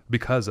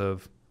because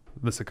of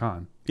the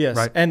sakan. Yes,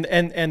 right? and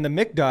the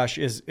mikdash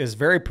is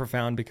very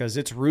profound because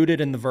it's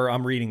rooted in the verb.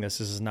 I'm reading this.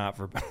 This is not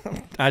verb.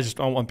 I just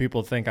don't want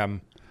people to think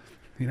I'm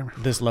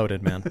this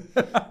loaded, man.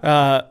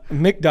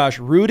 Mikdash,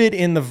 rooted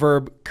in the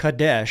verb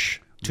kadesh,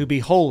 to be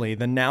holy.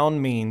 The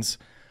noun means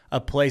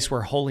a place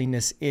where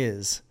holiness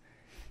is.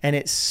 And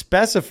it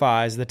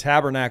specifies the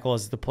tabernacle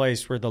as the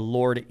place where the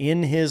Lord,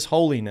 in his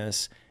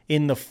holiness,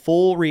 in the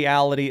full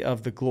reality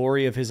of the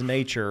glory of his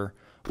nature,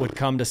 would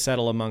come to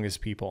settle among his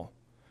people.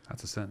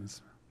 That's a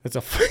sentence. It's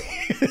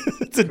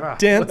a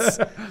dense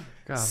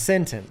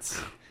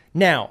sentence.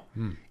 Now,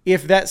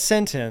 if that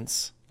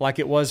sentence, like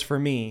it was for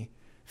me,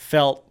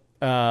 felt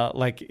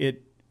like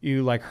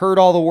you heard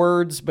all the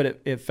words,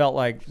 but it felt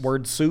like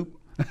word soup.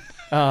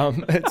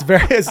 That's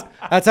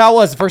how it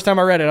was the first time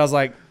I read it. I was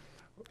like,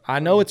 I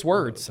know it's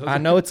words. I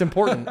know it's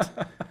important,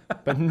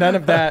 but none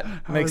of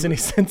that makes any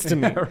sense to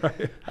me.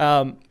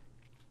 Right.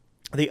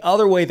 The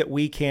other way that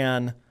we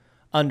can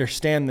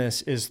understand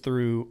this is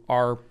through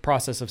our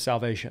process of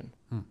salvation.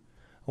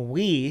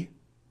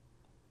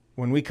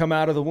 When we come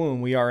out of the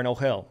womb, we are an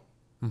ohel.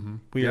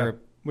 We are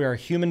a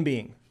human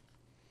being.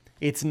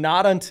 It's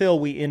not until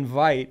we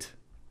invite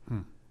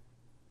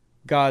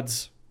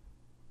God's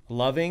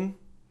loving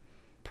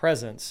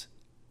presence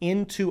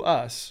into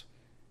us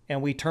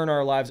and we turn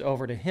our lives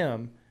over to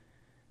him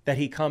that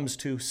he comes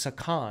to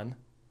sakan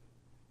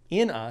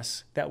in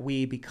us, that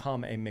we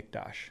become a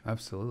mikdash.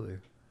 Absolutely.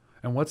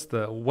 And what's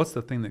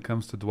the thing that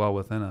comes to dwell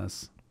within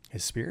us?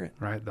 His Spirit.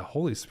 Right? The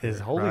Holy Spirit.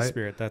 His Holy right?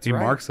 Spirit, that's he right.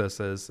 He marks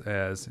us as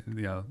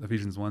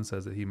Ephesians 1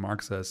 says that he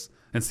marks us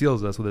and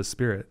seals us with his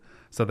Spirit.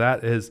 So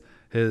that is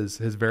his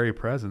very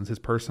presence, his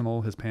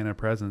Pana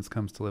presence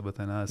comes to live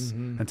within us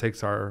and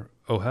takes our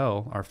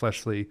ohel, our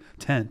fleshly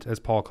tent, as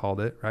Paul called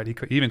it, right? He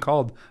even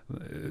called,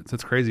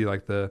 it's crazy,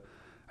 like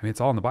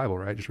it's all in the Bible,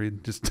 right? Just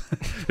read, just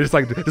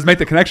make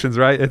the connections,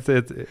 right?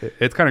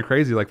 It's kind of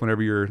crazy, like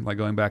whenever you're like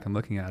going back and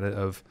looking at it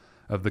of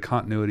the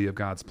continuity of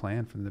God's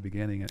plan from the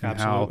beginning, and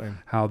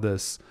how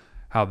this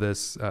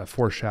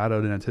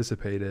foreshadowed and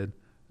anticipated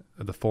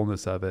the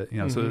fullness of it.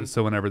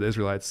 So whenever the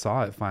Israelites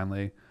saw it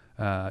finally,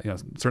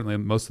 certainly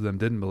most of them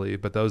didn't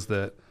believe, but those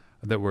that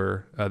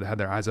were that had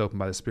their eyes opened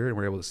by the Spirit and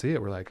were able to see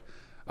it were like,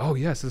 oh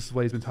yes, this is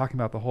what he's been talking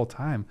about the whole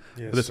time.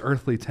 Yes. This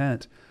earthly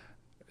tent.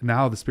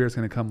 Now the Spirit's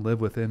going to come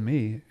live within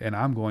me, and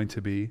I'm going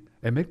to be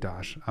a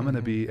mikdash. I'm going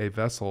to be a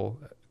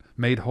vessel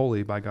made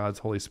holy by God's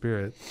Holy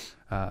Spirit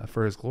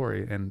for his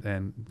glory,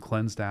 and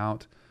cleansed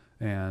out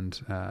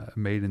and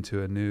made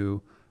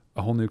into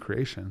a whole new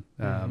creation.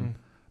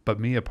 But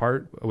me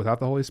apart, without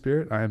the Holy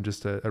Spirit, I am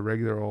just a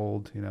regular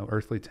old,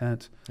 earthly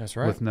tent. That's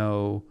right. With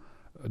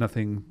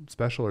nothing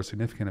special or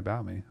significant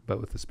about me.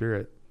 But with the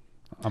Spirit,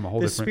 I'm a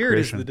whole different creation.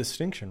 The Spirit is the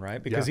distinction,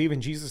 right? Because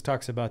even Jesus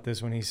talks about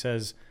this when he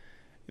says,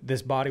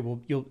 this body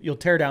you'll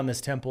tear down this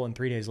temple, and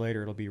 3 days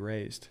later it'll be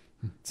raised.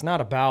 It's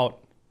not about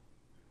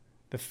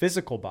the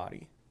physical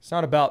body. It's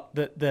not about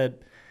the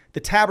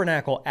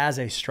tabernacle as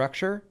a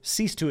structure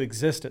ceased to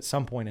exist at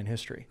some point in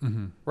history,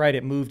 right?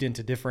 It moved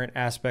into different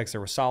aspects.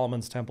 There was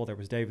Solomon's temple. There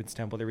was David's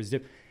temple.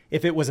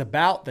 If it was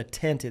about the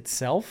tent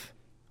itself,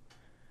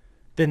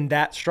 then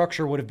that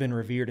structure would have been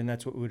revered, and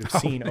that's what we would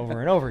have seen over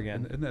and over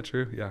again. Isn't that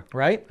true? Yeah.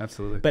 Right?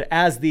 Absolutely. But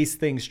as these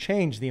things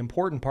change, the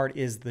important part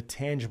is the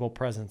tangible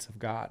presence of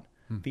God.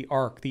 The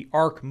ark. The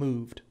ark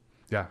moved.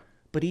 Yeah.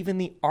 But even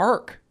the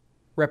ark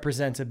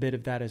represents a bit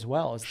of that as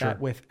well, is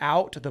that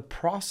without the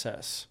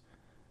process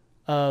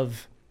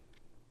of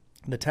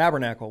the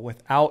tabernacle,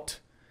 without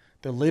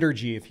the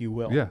liturgy, if you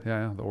will,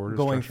 the order,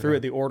 going through it,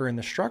 the order and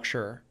the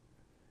structure,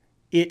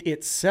 it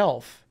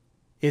itself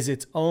is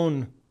its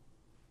own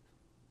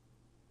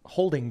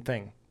holding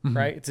thing,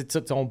 right? It's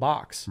its own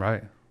box,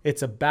 right?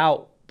 It's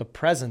about the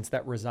presence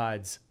that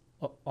resides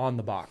on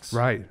the box,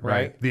 right.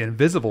 The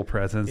invisible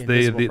presence,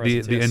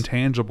 the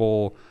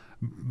intangible,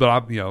 but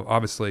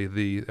obviously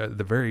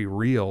the very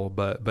real,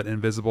 but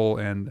invisible,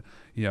 and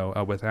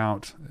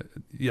without.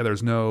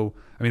 There's no.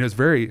 It's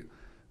very.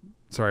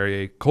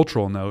 Sorry, a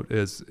cultural note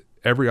is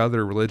every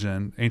other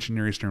religion, ancient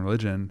Near Eastern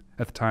religion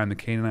at the time, the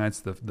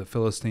Canaanites, the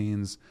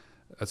Philistines,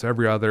 so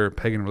every other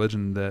pagan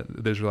religion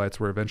that the Israelites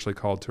were eventually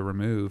called to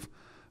remove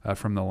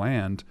from the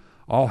land,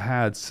 all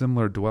had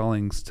similar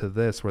dwellings to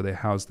this where they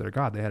housed their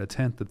God. They had a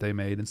tent that they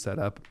made and set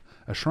up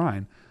a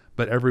shrine,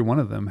 but every one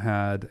of them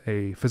had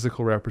a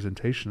physical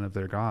representation of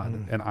their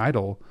God, an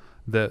idol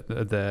that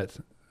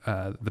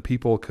the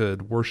people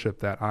could worship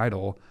that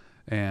idol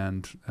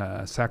and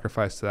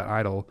sacrifice to that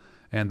idol,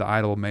 and the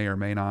idol may or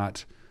may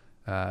not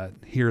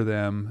hear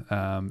them,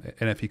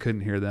 and if he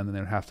couldn't hear them, then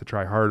they would have to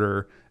try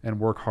harder and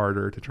work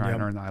harder to try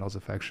and earn the idol's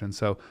affection.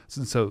 So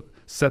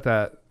set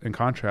that in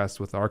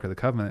contrast with the Ark of the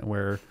Covenant,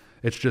 where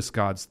it's just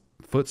God's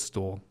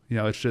footstool.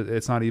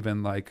 It's not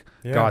even like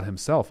God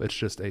himself. It's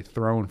just a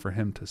throne for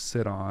him to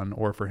sit on,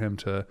 or for him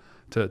to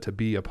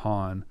be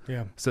upon.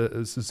 Yeah. So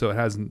it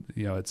has,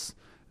 it's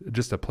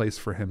just a place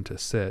for him to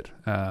sit.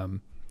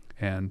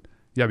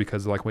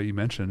 Because like what you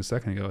mentioned a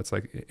second ago, it's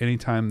like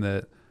anytime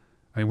that,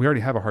 we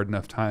already have a hard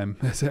enough time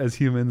as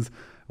humans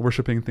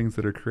worshiping things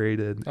that are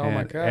created,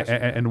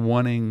 and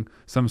wanting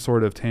some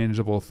sort of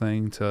tangible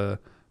thing to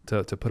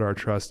put our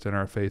trust and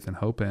our faith and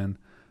hope in,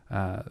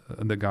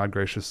 that God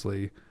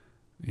graciously,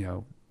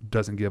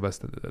 doesn't give us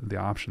the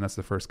option. That's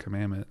the first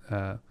commandment.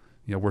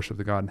 Worship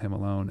the God and him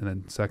alone. And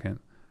then second,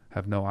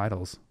 have no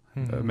idols.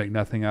 Make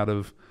nothing out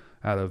of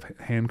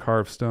hand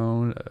carved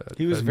stone.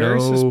 He was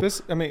very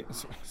suspicious.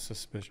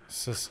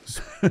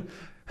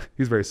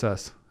 He's very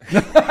sus.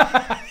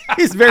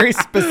 He's very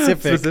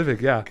specific.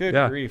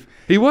 Good grief.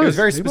 He was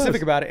very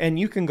specific about it. And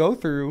you can go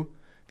through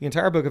the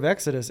entire book of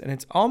Exodus, and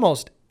it's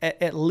almost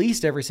at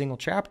least every single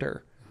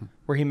chapter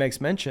where he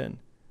makes mention,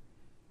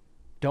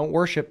 don't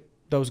worship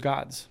those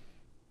gods.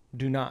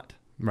 Do not.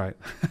 Right.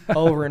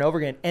 Over and over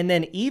again. And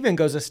then even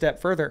goes a step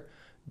further.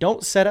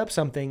 Don't set up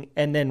something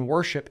and then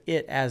worship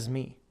it as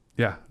me.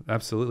 Yeah,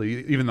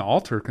 absolutely. Even the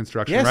altar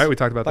construction, right? We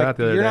talked about that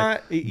the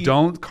other day.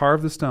 Don't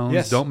carve the stones.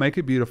 Yes. Don't make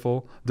it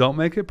beautiful. Don't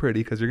make it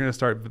pretty, because you're going to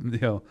start,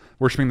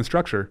 worshiping the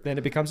structure. Then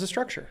it becomes a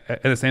structure.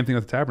 And the same thing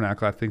with the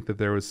tabernacle. I think that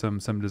there was some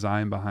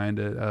design behind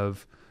it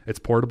of it's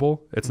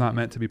portable. It's not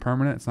meant to be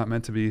permanent. It's not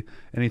meant to be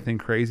anything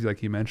crazy.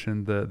 Like you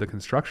mentioned, the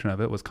construction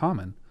of it was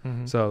common.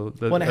 So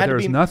there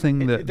was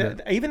nothing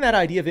that even that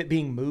idea of it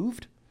being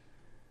moved.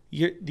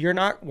 We're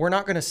not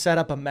going to set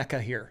up a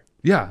Mecca here.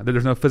 Yeah,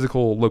 there's no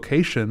physical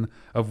location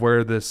of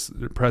where this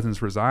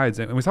presence resides.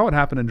 And we saw what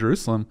happened in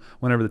Jerusalem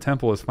whenever the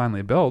temple was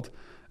finally built,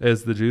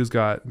 is the Jews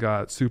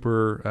got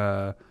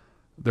super,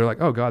 they're like,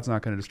 oh, God's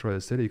not going to destroy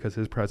the city because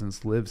his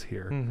presence lives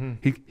here.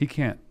 He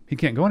can't he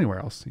can't go anywhere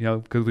else,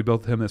 because we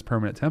built him this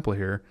permanent temple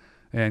here.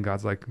 And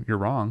God's like, you're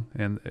wrong.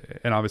 And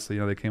obviously,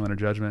 they came under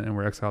judgment and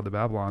were exiled to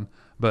Babylon.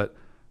 But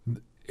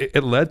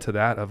it led to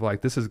that of like,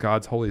 this is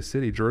God's holy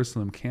city.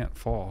 Jerusalem can't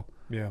fall.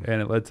 Yeah.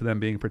 And it led to them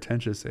being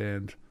pretentious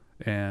and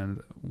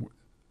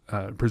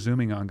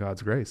presuming on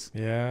God's grace.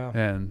 Yeah.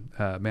 And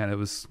man, it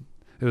was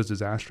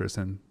disastrous.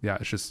 And yeah,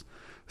 it's just,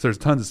 so there's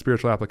tons of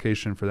spiritual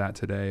application for that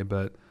today.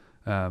 But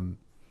I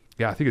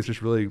think it's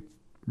just really,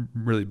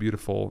 really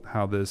beautiful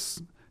how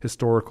this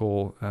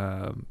historical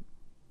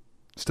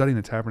studying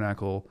the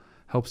tabernacle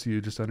helps you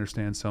just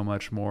understand so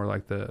much more,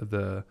 like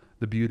the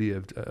beauty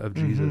of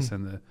Jesus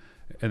and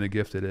the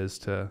gift it is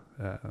to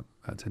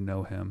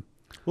know him.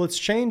 Well, it's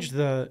changed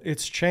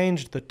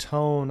the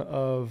tone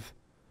of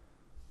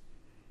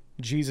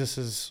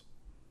Jesus's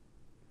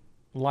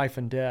life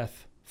and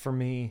death for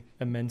me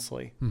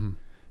immensely,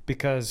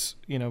 because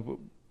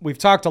we've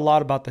talked a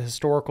lot about the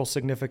historical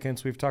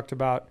significance. We've talked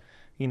about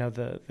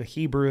the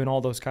Hebrew and all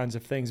those kinds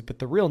of things, but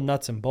the real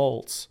nuts and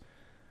bolts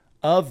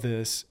of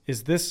this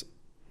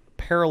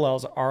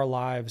parallels our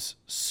lives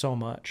so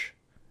much.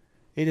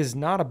 It is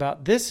not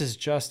about, this is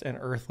just an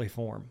earthly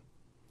form.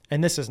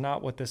 And this is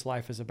not what this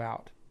life is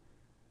about,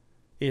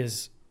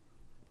 is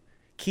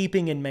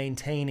keeping and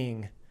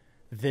maintaining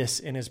this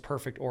in as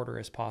perfect order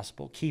as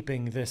possible,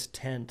 keeping this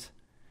tent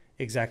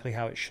exactly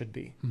how it should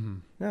be.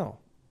 No.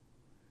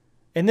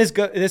 And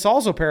this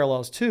also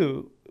parallels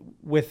too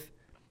with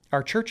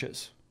our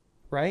churches,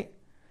 right?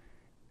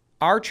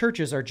 Our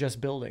churches are just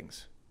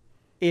buildings.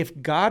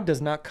 If God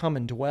does not come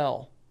and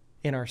dwell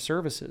in our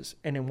services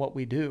and in what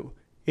we do,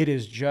 it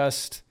is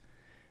just,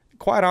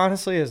 quite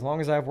honestly, as long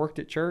as I've worked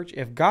at church,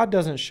 if God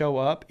doesn't show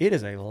up, it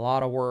is a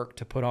lot of work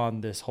to put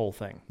on this whole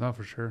thing. No,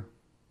 for sure.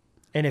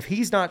 And if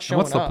he's not showing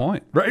up, what's the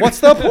point? Right? What's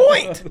the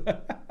point?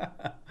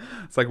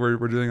 It's like we're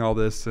doing all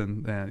this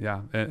and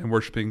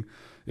worshiping.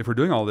 If we're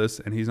doing all this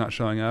and he's not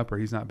showing up or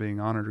he's not being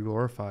honored or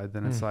glorified,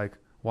 then it's like,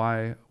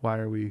 why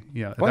are we,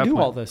 why do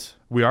all this?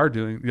 We are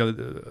doing,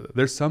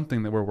 there's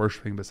something that we're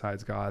worshiping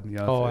besides God.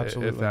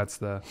 Absolutely. If that's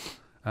the,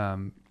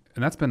 and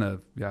that's been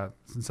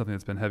something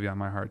that's been heavy on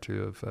my heart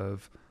too,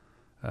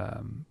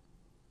 from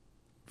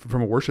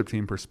a worship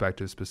team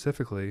perspective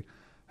specifically,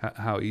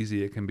 how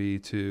easy it can be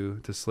to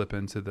slip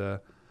into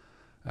the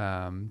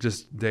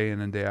just day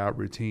in and day out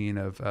routine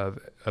of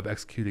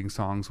executing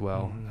songs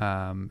well,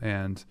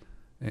 and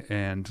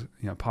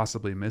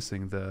possibly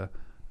missing the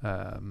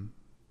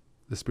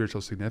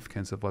spiritual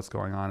significance of what's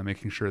going on and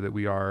making sure that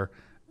we are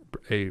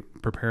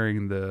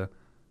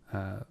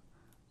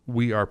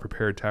we are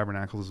prepared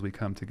tabernacles as we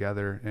come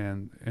together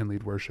and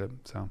lead worship.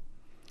 So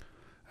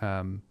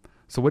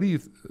what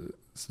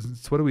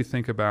do we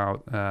think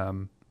about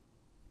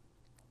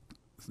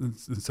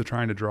so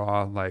trying to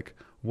draw like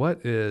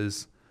so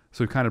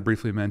we kind of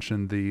briefly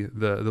mentioned the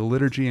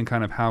liturgy and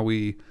kind of how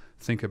we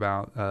think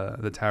about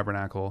the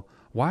tabernacle.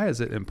 Why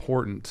is it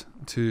important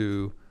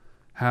to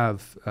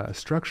have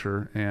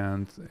structure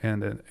and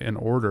an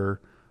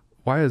order?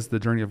 Why is the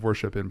journey of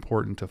worship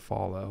important to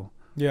follow?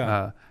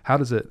 Yeah.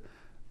 Why is it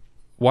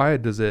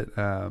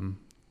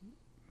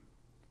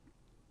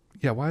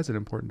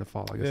important to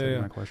follow? I guess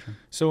that's my question.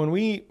 So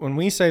when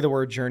we say the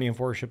word journey of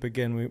worship,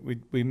 again,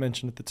 we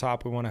mentioned at the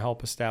top, we want to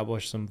help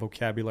establish some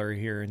vocabulary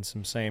here and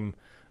some same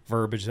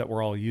verbiage that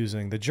we're all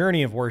using. The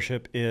journey of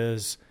worship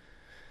is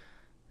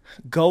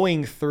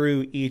going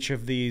through each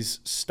of these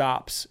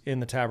stops in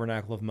the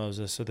tabernacle of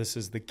Moses. So this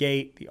is the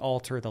gate, the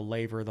altar, the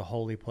laver, the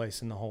holy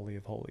place, and the Holy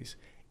of Holies.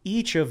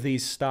 Each of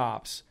these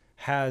stops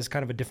has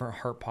kind of a different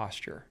heart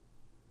posture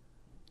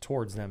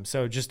towards them.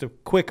 So just a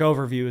quick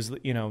overview is,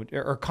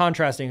 or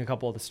contrasting a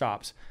couple of the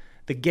stops.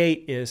 The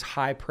gate is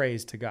high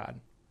praise to God,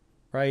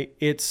 right?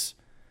 It's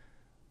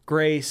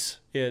grace.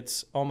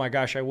 It's, oh my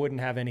gosh, I wouldn't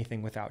have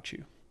anything without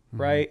you,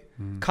 right?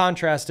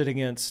 Contrasted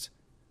against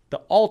the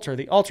altar.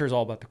 The altar is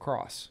all about the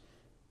cross,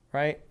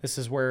 right? This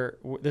is where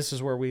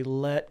we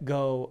let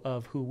go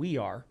of who we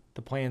are,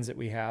 the plans that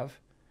we have.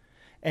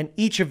 And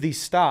each of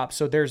these stops,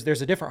 so there's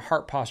a different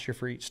heart posture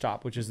for each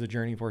stop, which is the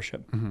journey of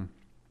worship.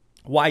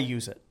 Why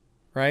use it,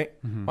 right?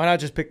 Why not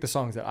just pick the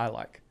songs that I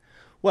like?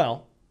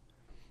 Well,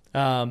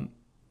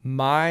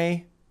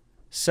 my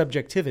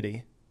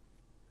subjectivity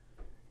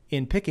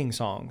in picking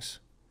songs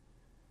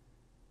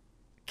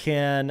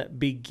can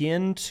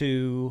begin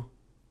to,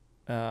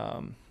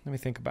 let me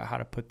think about how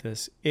to put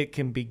this. It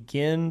can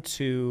begin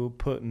to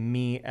put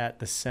me at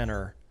the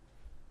center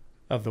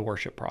of the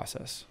worship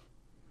process.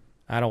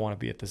 I don't want to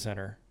be at the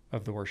center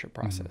of the worship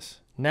process.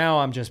 Now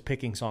I'm just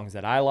picking songs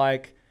that I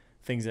like,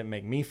 things that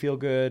make me feel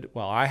good.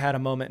 Well, I had a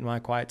moment in my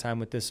quiet time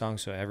with this song,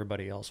 so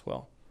everybody else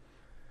will.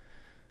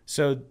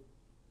 So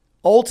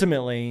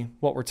ultimately,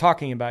 what we're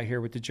talking about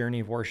here with the journey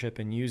of worship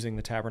and using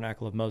the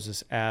tabernacle of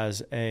Moses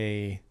as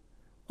a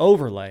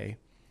overlay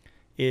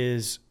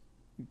is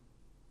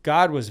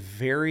God was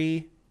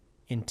very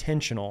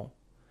intentional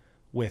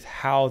with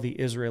how the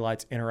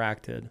Israelites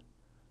interacted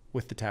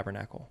with the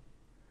tabernacle.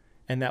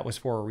 And that was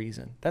for a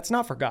reason. That's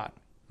not for God.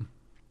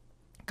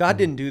 God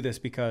didn't do this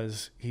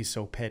because he's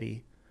so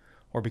petty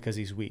or because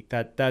he's weak.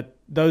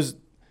 Those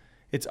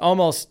it's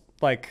almost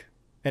like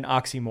an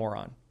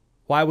oxymoron.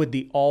 Why would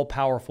the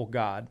all-powerful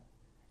God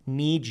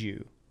need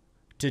you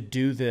to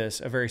do this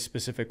a very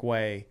specific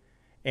way?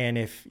 And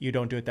if you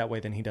don't do it that way,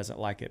 then he doesn't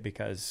like it,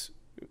 because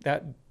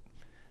that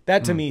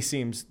to me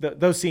seems,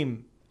 those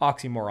seem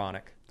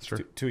oxymoronic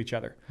to each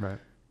other. Right.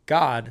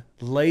 God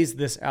lays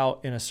this out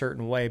in a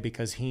certain way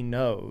because he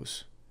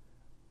knows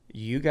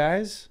you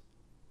guys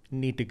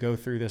need to go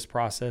through this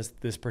process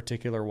this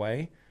particular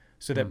way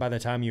so that by the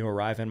time you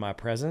arrive in my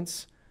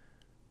presence,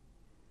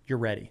 you're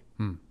ready.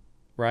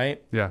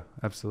 Right? Yeah,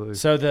 absolutely.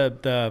 So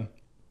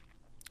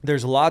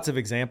there's lots of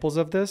examples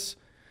of this,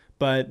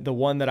 but the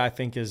one that I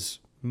think is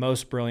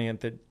most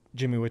brilliant that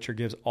Jimmy Witcher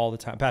gives all the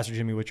time, Pastor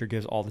Jimmy Witcher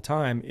gives all the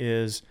time,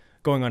 is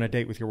going on a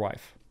date with your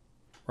wife,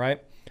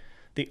 right?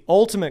 The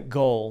ultimate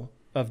goal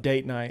of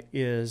date night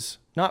is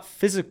not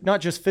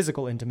just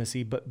physical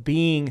intimacy, but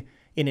being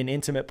in an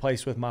intimate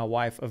place with my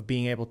wife, of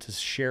being able to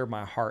share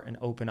my heart and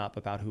open up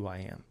about who I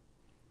am,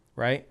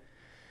 right?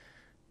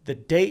 The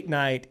date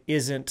night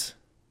isn't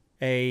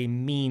a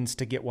means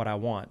to get what I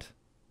want.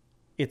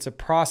 It's a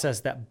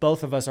process that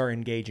both of us are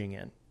engaging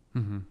in.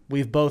 Mm-hmm.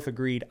 We've both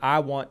agreed, I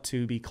want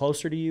to be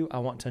closer to you. I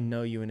want to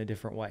know you in a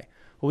different way.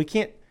 Well,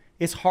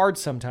 it's hard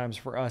sometimes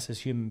for us as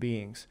human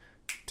beings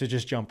to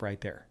just jump right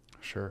there.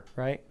 Sure.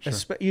 Right? Sure.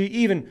 You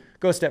even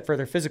go a step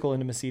further, physical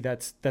intimacy,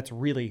 that's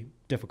really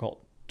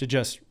difficult to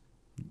just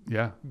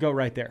go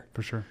right there.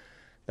 For sure.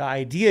 The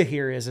idea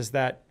here is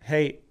that,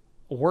 hey,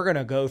 we're going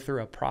to go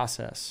through a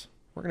process.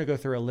 We're going to go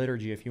through a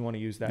liturgy, if you want to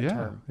use that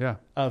term,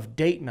 of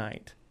date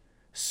night,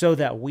 so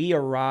that we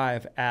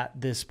arrive at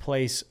this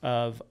place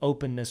of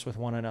openness with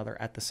one another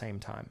at the same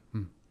time.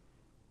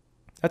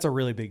 That's a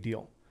really big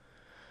deal.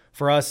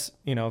 For us,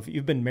 if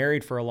you've been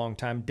married for a long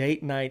time,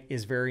 date night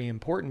is very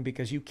important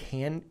because you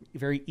can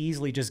very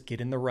easily just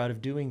get in the rut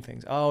of doing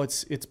things. Oh,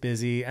 it's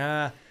busy.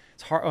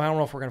 It's hard. I don't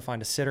know if we're going to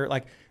find a sitter.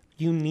 Like,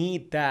 you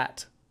need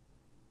that.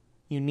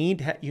 You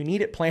need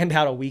it planned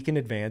out a week in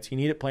advance. You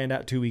need it planned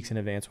out 2 weeks in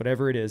advance,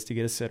 whatever it is, to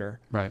get a sitter.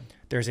 Right.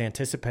 There's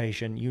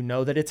anticipation. You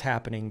know that it's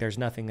happening. There's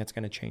nothing that's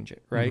going to change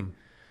it, right? Mm-hmm.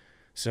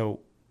 So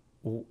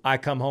I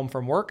come home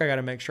from work. I got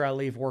to make sure I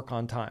leave work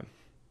on time.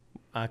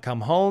 I come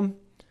home.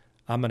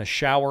 I'm going to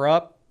shower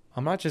up.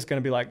 I'm not just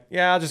going to be like,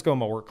 I'll just go in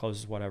my work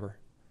clothes, whatever.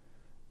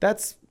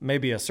 That's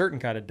maybe a certain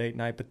kind of date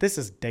night, but this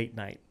is date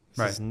night.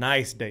 This is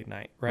nice date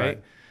night,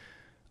 right?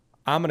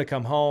 I'm going to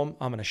come home.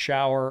 I'm going to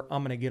shower.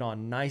 I'm going to get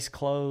on nice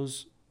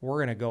clothes. We're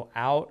going to go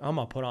out. I'm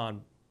going to put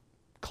on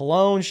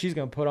cologne. She's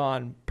going to put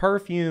on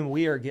perfume.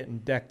 We are getting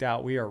decked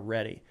out. We are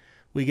ready.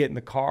 We get in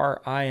the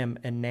car. I am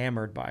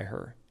enamored by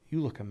her.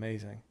 You look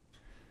amazing.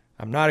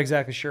 I'm not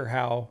exactly sure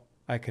how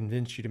I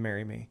convinced you to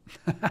marry me.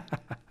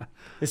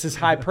 This is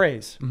high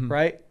praise,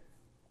 right?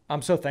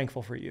 I'm so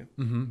thankful for you.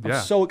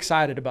 I'm so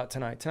excited about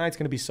tonight. Tonight's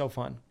going to be so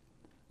fun.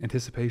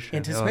 Anticipation.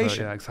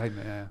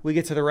 Excitement. Yeah. We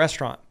get to the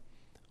restaurant.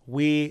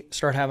 We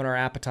start having our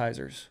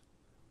appetizers.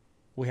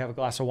 We have a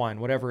glass of wine,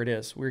 whatever it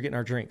is. We're getting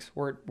our drinks.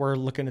 We're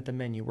looking at the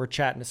menu. We're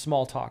chatting, a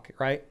small talk,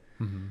 right?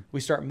 Mm-hmm.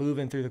 We start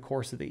moving through the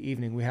course of the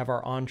evening. We have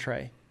our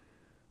entree.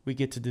 We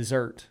get to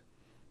dessert.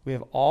 We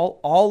have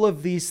all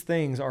of these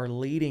things are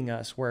leading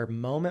us where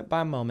moment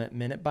by moment,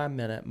 minute by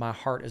minute, my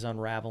heart is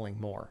unraveling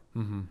more.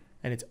 Mm-hmm.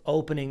 And it's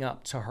opening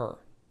up to her.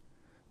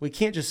 We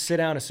can't just sit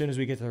down as soon as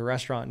we get to the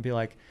restaurant and be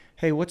like,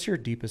 hey, what's your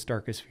deepest,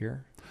 darkest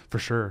fear? For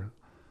sure.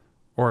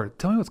 Or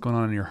tell me what's going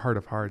on in your heart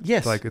of hearts.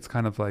 Yes. Like, it's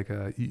kind of like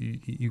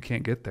you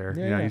can't get there.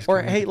 Yeah.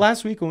 Or, hey,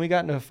 last week when we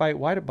got into a fight,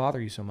 why did it bother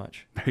you so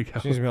much? There you go.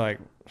 She's going to be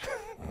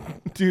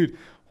like, dude,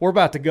 we're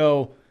about to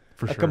go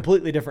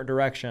completely different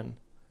direction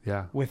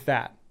with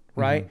that,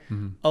 right? Mm-hmm.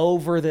 Mm-hmm.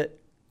 Over the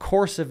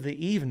course of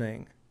the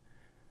evening,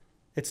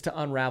 it's to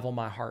unravel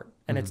my heart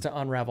and it's to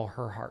unravel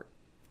her heart.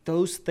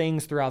 Those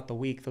things throughout the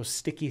week, those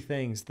sticky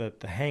things, the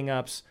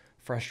hang-ups,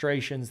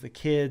 frustrations, the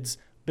kids,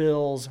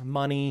 bills,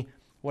 money,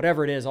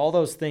 whatever it is, all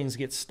those things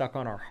get stuck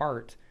on our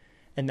heart.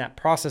 And that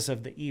process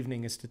of the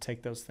evening is to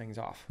take those things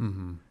off.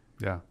 Mm-hmm.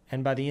 Yeah.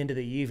 And by the end of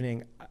the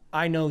evening,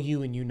 I know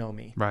you and you know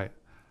me. Right.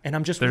 And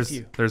I'm just with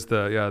you. There's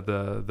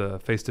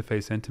the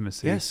face-to-face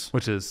intimacy. Yes.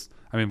 Which is,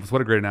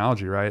 what a great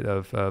analogy, right?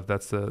 Of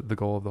that's the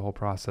goal of the whole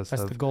process.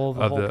 That's the goal of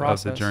the whole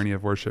process. Of the journey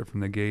of worship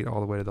from the gate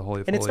all the way to the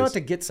Holy of Holies. And it's not to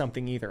get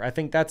something either. I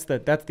think that's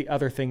the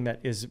other thing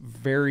that is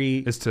very...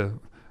 Is to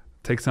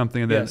take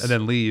something and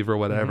then leave or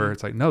whatever. Mm-hmm.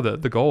 It's like, no,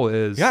 the goal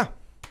is...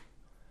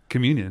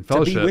 communion,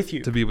 fellowship,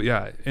 to be with you,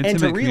 intimate, and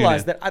to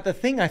realize that the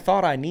thing I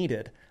thought I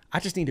needed, I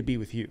just need to be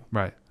with you.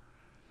 Right.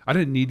 I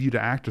didn't need you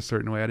to act a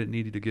certain way. I didn't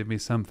need you to give me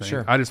something.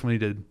 Sure. I just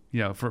needed,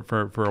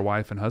 for a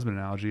wife and husband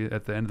analogy,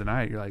 at the end of the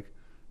night, you're like,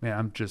 man,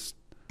 I'm just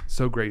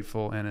so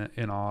grateful and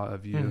in awe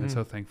of you and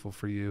so thankful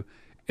for you,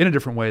 in a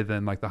different way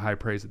than like the high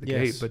praise at the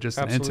gate, but just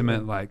an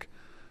intimate, like,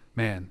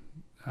 man,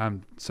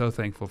 I'm so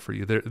thankful for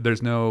you.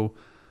 There's no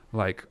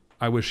like,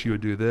 I wish you would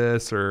do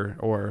this,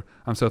 or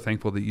I'm so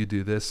thankful that you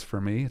do this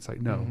for me. It's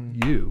like, no,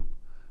 you.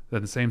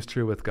 Then the same's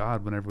true with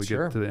God. Whenever we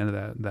get to the end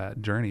of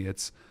that journey,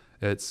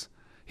 it's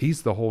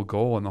He's the whole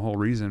goal and the whole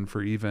reason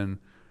for even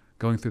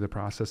going through the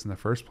process in the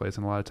first place.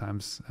 And a lot of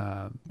times,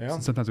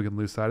 sometimes we can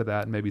lose sight of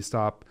that and maybe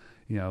stop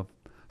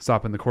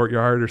in the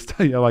courtyard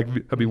or, like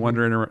I'd be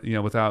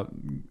wondering, without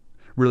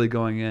really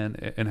going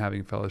in and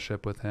having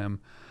fellowship with him.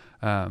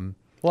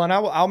 Well, and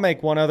I'll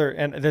make one other,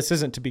 and this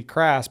isn't to be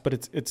crass, but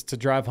it's to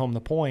drive home the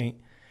point.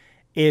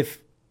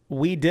 If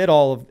we did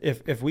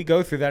if we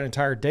go through that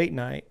entire date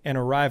night and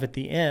arrive at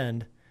the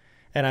end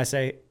and I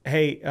say,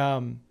 hey,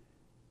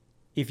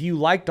 if you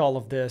liked all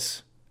of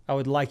this, I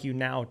would like you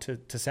now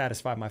to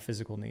satisfy my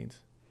physical needs.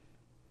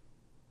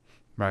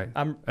 Right.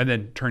 And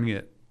then turning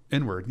it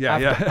inward.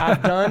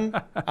 Yeah.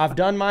 I've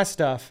done my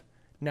stuff.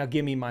 Now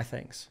give me my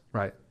things.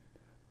 Right.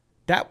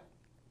 That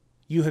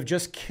you have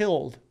just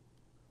killed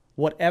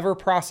whatever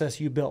process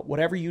you built,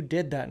 whatever you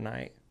did that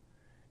night,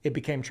 it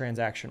became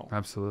transactional.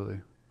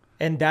 Absolutely.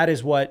 And that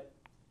is what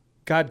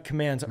God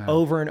commands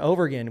over and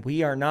over again.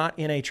 We are not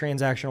in a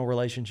transactional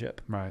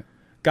relationship. Right.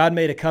 God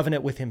made a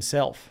covenant with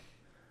himself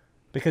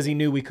because he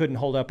knew we couldn't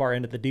hold up our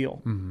end of the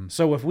deal. Mm-hmm.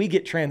 So if we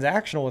get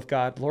transactional with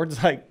God,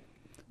 Lord's like,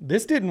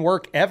 this didn't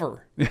work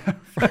ever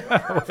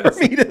for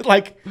me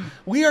to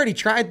we already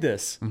tried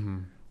this. Mm-hmm.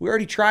 We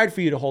already tried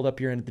for you to hold up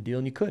your end of the deal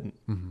and you couldn't.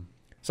 Mm-hmm.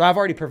 So I've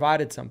already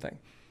provided something.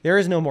 There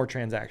is no more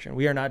transaction.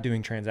 We are not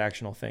doing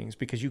transactional things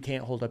because you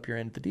can't hold up your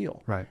end of the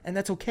deal. Right. And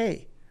that's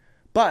okay.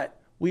 But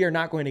we are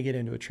not going to get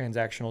into a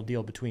transactional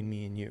deal between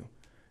me and you.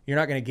 You're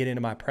not going to get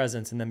into my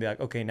presence and then be like,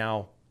 okay,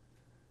 now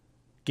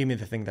give me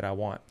the thing that I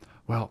want.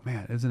 Well,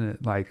 man, isn't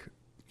it like...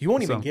 You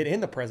won't even get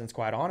in the presence,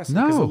 quite honestly,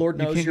 because the Lord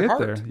knows your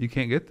heart. You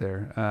can't get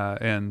there.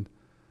 And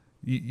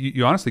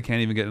you honestly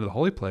can't even get into the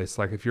holy place.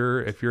 Like if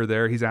you're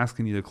there, he's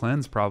asking you to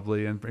cleanse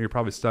probably, and you're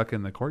probably stuck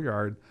in the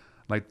courtyard,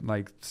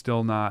 like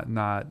still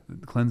not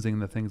cleansing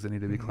the things that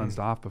need to be cleansed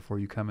off before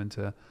you come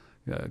into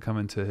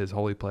his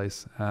holy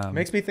place.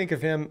 Makes me think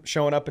of him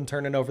showing up and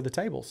turning over the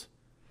tables,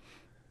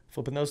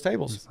 flipping those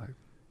tables.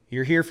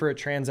 You're here for a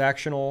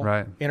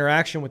transactional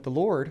interaction with the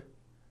Lord,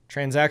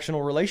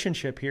 transactional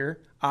relationship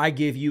here. I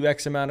give you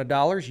X amount of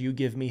dollars. You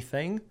give me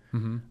thing.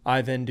 Mm-hmm.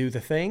 I then do the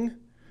thing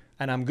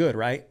and I'm good,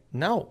 right?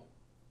 No,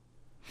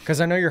 because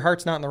I know your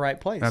heart's not in the right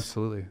place.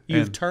 Absolutely.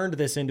 You've turned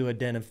this into a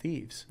den of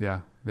thieves.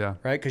 Yeah. Yeah.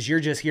 Right. Because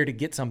you're just here to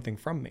get something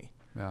from me.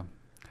 Yeah.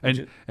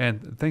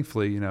 And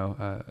thankfully,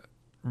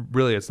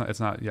 really it's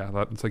not.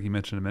 Yeah. It's like you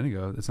mentioned a minute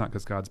ago. It's not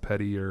because God's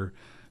petty or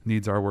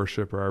needs our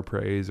worship or our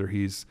praise, or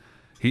he's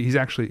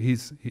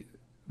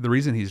the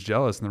reason he's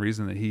jealous and the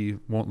reason that he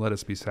won't let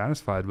us be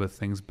satisfied with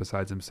things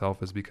besides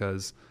himself is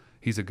because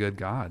he's a good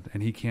God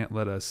and he can't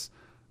let us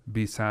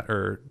be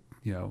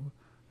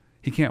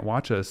he can't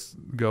watch us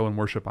go and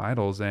worship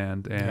idols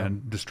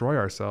and destroy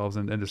ourselves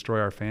and destroy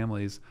our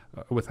families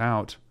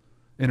without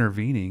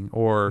intervening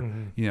or,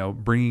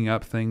 bringing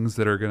up things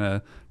that are going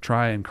to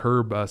try and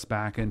curb us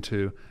back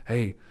into,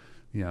 hey,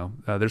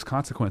 there's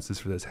consequences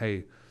for this.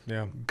 Hey,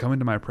 come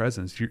into my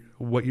presence.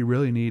 What you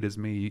really need is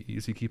me.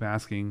 You keep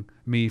asking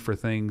me for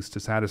things to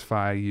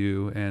satisfy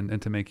you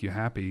and to make you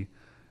happy,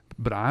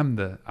 but I'm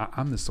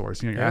the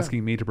source. You're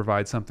asking me to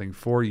provide something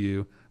for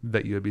you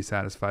that you would be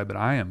satisfied, but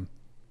I am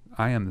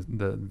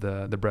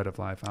the bread of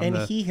life.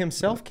 He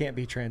himself can't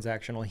be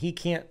transactional. He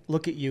can't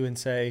look at you and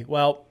say,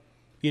 well,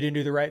 you didn't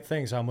do the right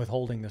thing, so I'm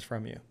withholding this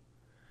from you.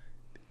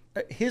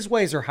 His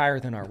ways are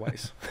higher than our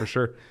ways. For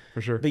sure.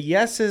 The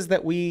yeses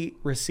that we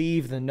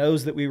receive, the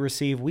nos that we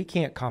receive, we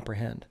can't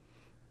comprehend.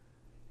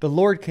 The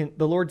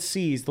Lord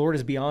sees, the Lord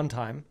is beyond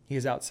time. He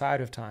is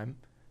outside of time.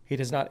 He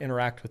does not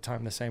interact with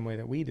time the same way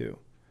that we do.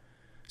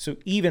 So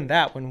even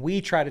that, when we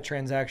try to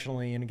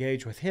transactionally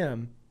engage with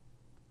him,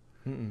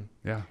 and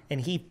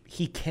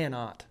he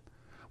cannot.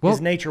 His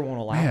nature won't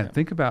allow him.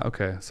 Think about,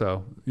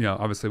 so,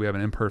 obviously we have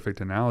an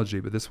imperfect analogy,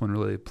 but this one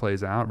really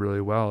plays out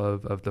really well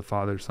of the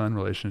father-son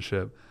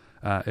relationship.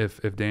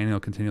 If Daniel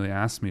continually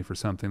asks me for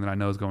something that I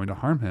know is going to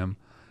harm him,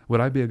 would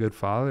I be a good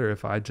father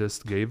if I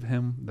just gave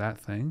him that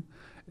thing?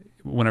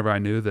 Whenever I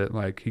knew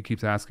that, he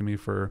keeps asking me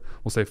for,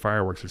 we'll say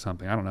fireworks or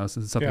something. I don't know.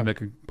 Something that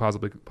could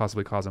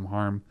possibly cause him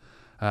harm.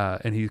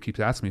 And he keeps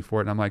asking me for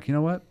it. And I'm like, you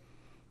know what?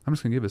 I'm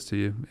just going to give this to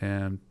you.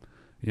 And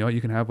you know what?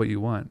 You can have what you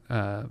want.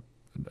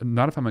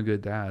 Not if I'm a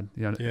good dad,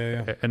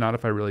 and not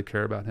if I really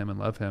care about him and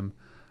love him.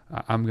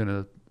 I'm going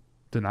to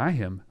deny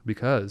him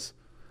because,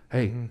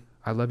 hey,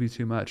 I love you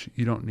too much.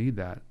 You don't need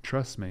that.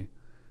 Trust me.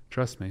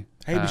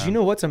 Hey, but you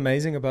know what's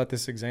amazing about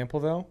this example,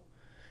 though?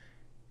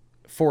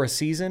 For a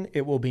season,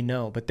 it will be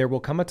no, but there will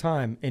come a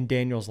time in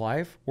Daniel's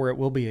life where it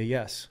will be a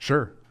yes.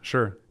 Sure.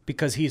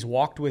 Because he's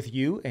walked with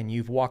you and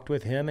you've walked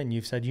with him and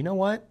you've said, you know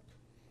what?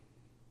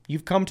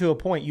 You've come to a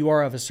point, you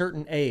are of a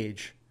certain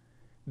age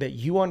that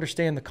you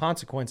understand the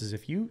consequences.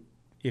 If you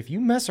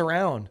mess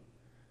around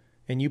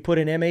and you put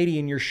an M80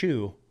 in your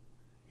shoe,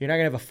 you're not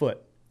going to have a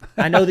foot.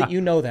 I know that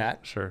you know that.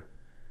 Sure.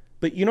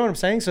 But you know what I'm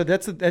saying? So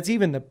that's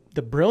even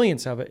the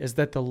brilliance of it is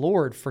that the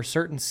Lord, for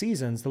certain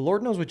seasons, the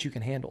Lord knows what you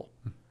can handle.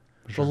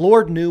 Sure. The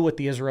Lord knew what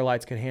the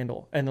Israelites could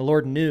handle. And the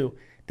Lord knew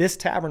this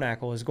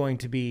tabernacle is going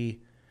to be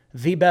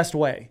the best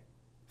way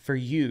for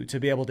you to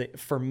be able to,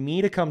 for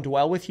me to come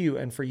dwell with you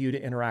and for you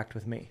to interact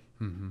with me.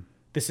 Mm-hmm.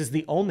 This is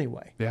the only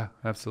way. Yeah,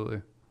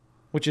 absolutely.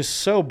 which is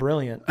so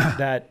brilliant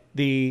that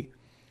the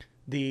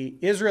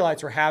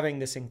Israelites were having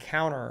this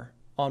encounter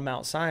on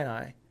Mount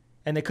Sinai,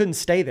 and they couldn't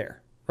stay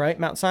there, right?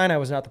 Mount Sinai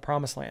was not the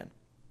promised land.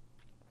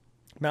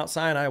 Mount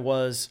Sinai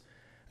was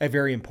a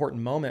very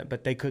important moment,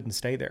 but they couldn't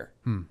stay there.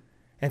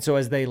 And so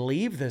as they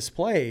leave this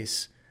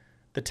place,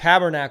 the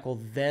tabernacle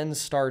then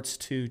starts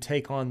to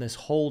take on this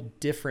whole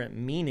different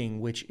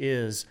meaning, which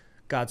is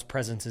God's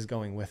presence is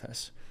going with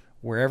us.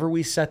 Wherever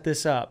we set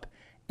this up,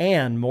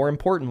 and more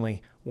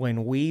importantly,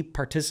 when we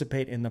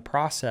participate in the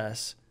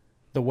process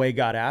the way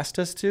God asked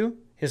us to,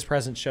 his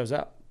presence shows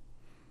up.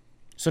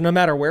 So no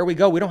matter where we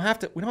go, we don't have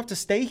to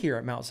stay here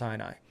at Mount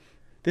Sinai.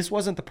 This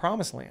wasn't the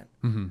promised land.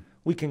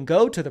 We can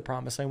go to the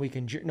promised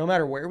land. No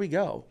matter where we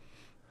go,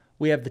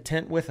 we have the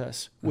tent with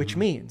us, which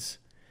means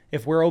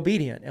if we're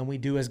obedient and we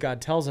do as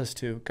God tells us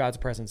to, God's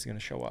presence is going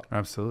to show up.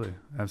 Absolutely.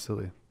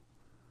 Absolutely.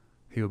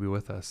 He will be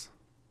with us.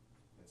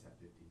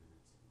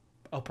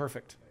 Oh,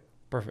 perfect.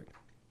 Perfect.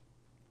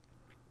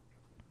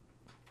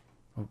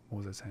 What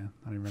was I saying?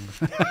 I don't even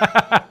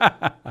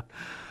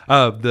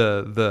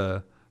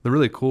remember. The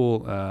really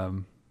cool,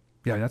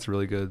 yeah, that's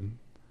really good.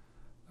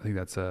 I think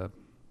that's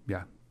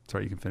yeah.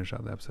 Sorry, you can finish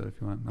out the episode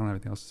if you want. I don't have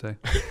anything else to say.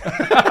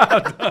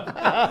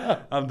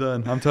 I'm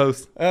done. I'm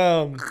toast.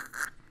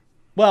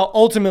 Well,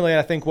 ultimately,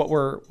 I think what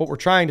we're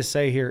trying to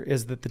say here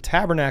is that the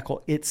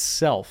tabernacle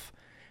itself,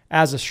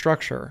 as a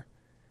structure,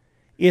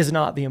 is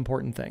not the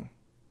important thing.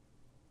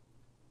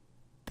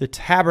 The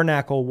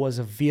tabernacle was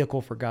a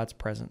vehicle for God's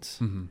presence.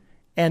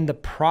 And the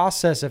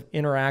process of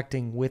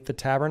interacting with the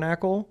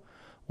tabernacle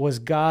was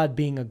God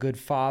being a good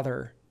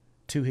father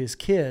to his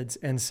kids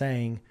and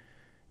saying,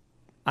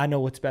 I know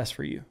what's best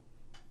for you.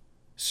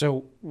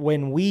 So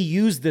when we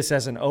use this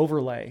as an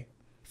overlay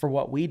for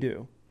what we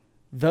do,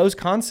 those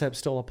concepts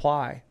still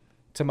apply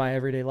to my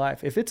everyday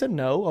life. If it's a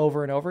no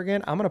over and over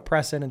again, I'm going to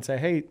press in and say,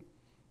 hey,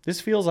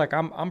 this feels like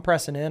I'm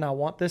pressing in. I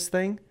want this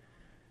thing.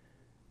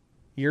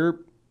 You're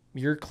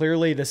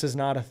clearly, this is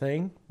not a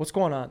thing. What's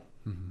going on?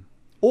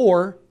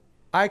 Or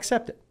I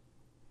accept it.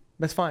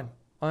 That's fine.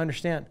 I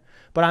understand.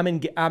 But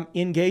I'm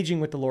engaging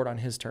with the Lord on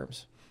his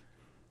terms.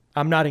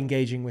 I'm not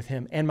engaging with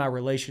him. And my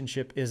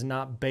relationship is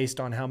not based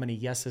on how many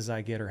yeses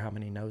I get or how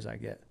many nos I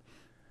get.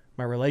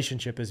 My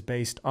relationship is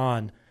based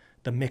on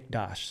the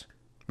mikdash.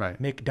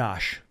 Right.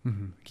 Mikdash. I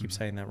keep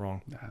saying that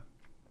wrong.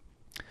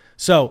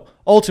 So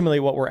ultimately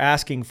what we're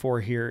asking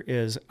for here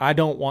is I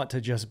don't want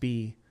to just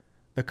be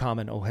the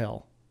common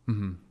ohel.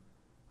 I'm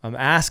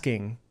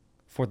asking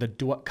for the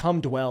come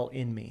dwell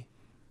in me.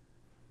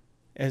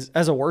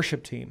 As a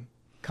worship team,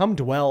 come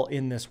dwell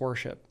in this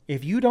worship.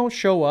 If you don't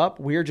show up,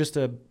 we're just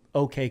a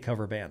okay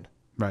cover band.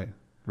 Right.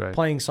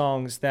 Playing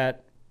songs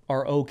that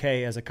are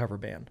okay as a cover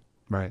band.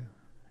 Right.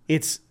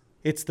 It's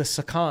the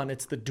sakan,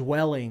 it's the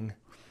dwelling.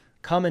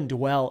 Come and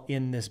dwell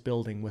in this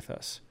building with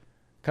us.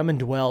 Come and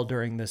dwell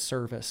during this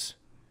service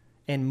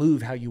and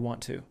move how you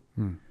want to.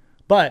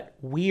 But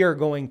we are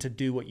going to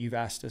do what you've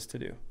asked us to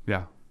do.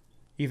 Yeah.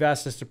 You've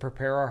asked us to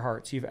prepare our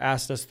hearts. You've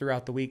asked us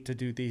throughout the week to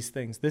do these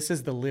things. This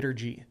is the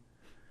liturgy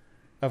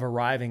of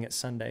arriving at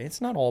Sunday. It's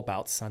not all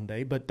about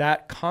Sunday, but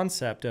that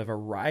concept of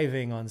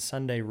arriving on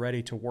Sunday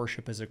ready to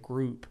worship as a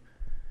group,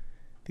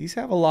 these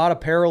have a lot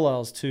of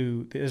parallels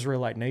to the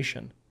Israelite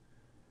nation.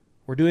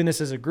 We're doing this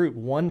as a group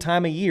one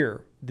time a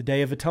year, the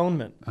Day of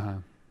Atonement.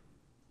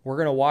 We're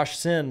going to wash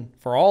sin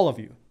for all of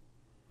you.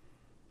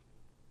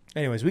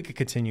 Anyways, we could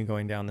continue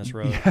going down this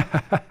road.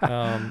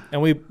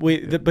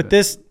 But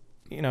this,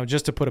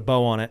 just to put a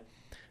bow on it,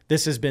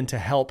 this has been to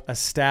help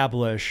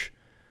establish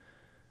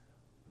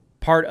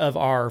part of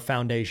our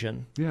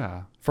foundation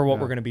for what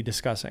we're going to be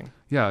discussing.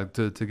 Yeah,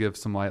 to give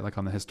some light like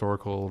on the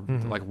historical,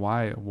 like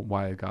why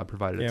God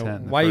provided a tent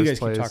in the why first you guys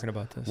place. keep talking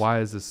about this? Why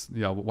is this,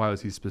 why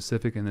was he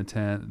specific in the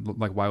tent?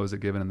 Like why was it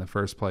given in the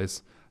first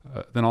place?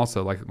 Then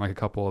also like a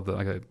couple of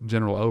a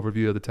general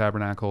overview of the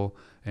tabernacle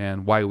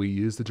and why we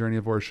use the journey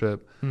of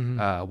worship,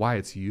 why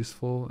it's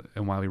useful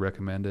and why we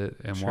recommend it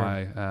and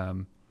why,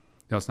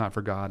 it's not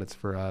for God, it's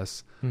for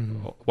us,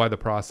 why the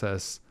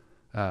process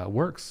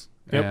works.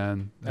 Yep,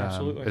 and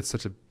absolutely. It's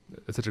such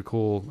a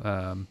cool,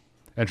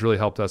 it's really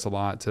helped us a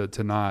lot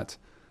to not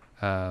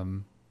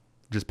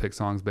just pick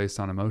songs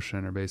based on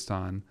emotion or based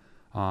on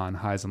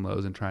highs and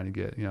lows and trying to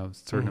get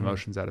certain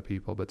emotions out of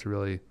people, but to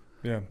really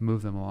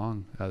move them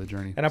along the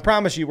journey. And I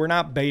promise you, we're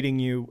not baiting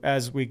you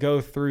as we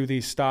go through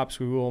these stops.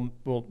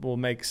 We'll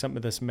make some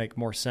of this make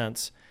more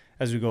sense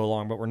as we go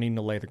along, but we're needing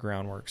to lay the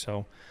groundwork.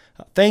 So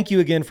thank you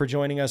again for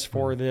joining us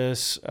for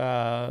this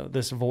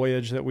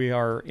voyage that we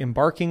are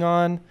embarking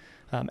on.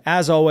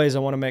 As always, I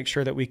want to make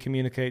sure that we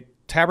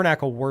communicate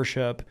Tabernacle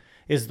Worship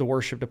is the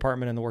worship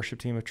department and the worship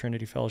team of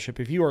Trinity Fellowship.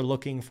 If you are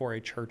looking for a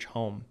church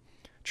home,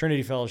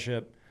 Trinity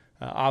Fellowship,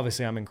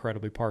 obviously I'm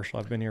incredibly partial.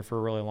 I've been here for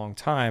a really long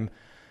time.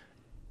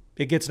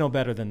 It gets no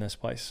better than this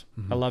place.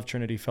 I love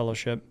Trinity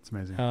Fellowship. It's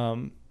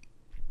amazing.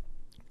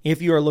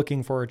 If you are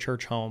looking for a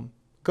church home,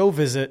 go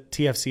visit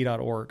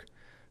tfc.org.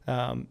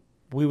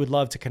 We would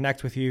love to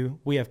connect with you.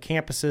 We have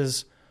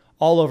campuses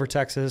all over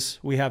Texas.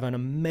 We have an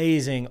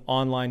amazing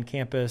online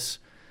campus.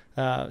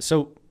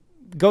 So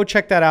go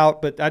check that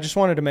out. But I just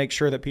wanted to make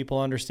sure that people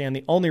understand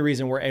the only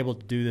reason we're able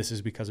to do this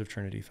is because of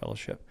Trinity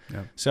Fellowship.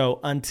 Yep. So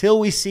until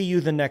we see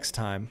you the next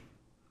time,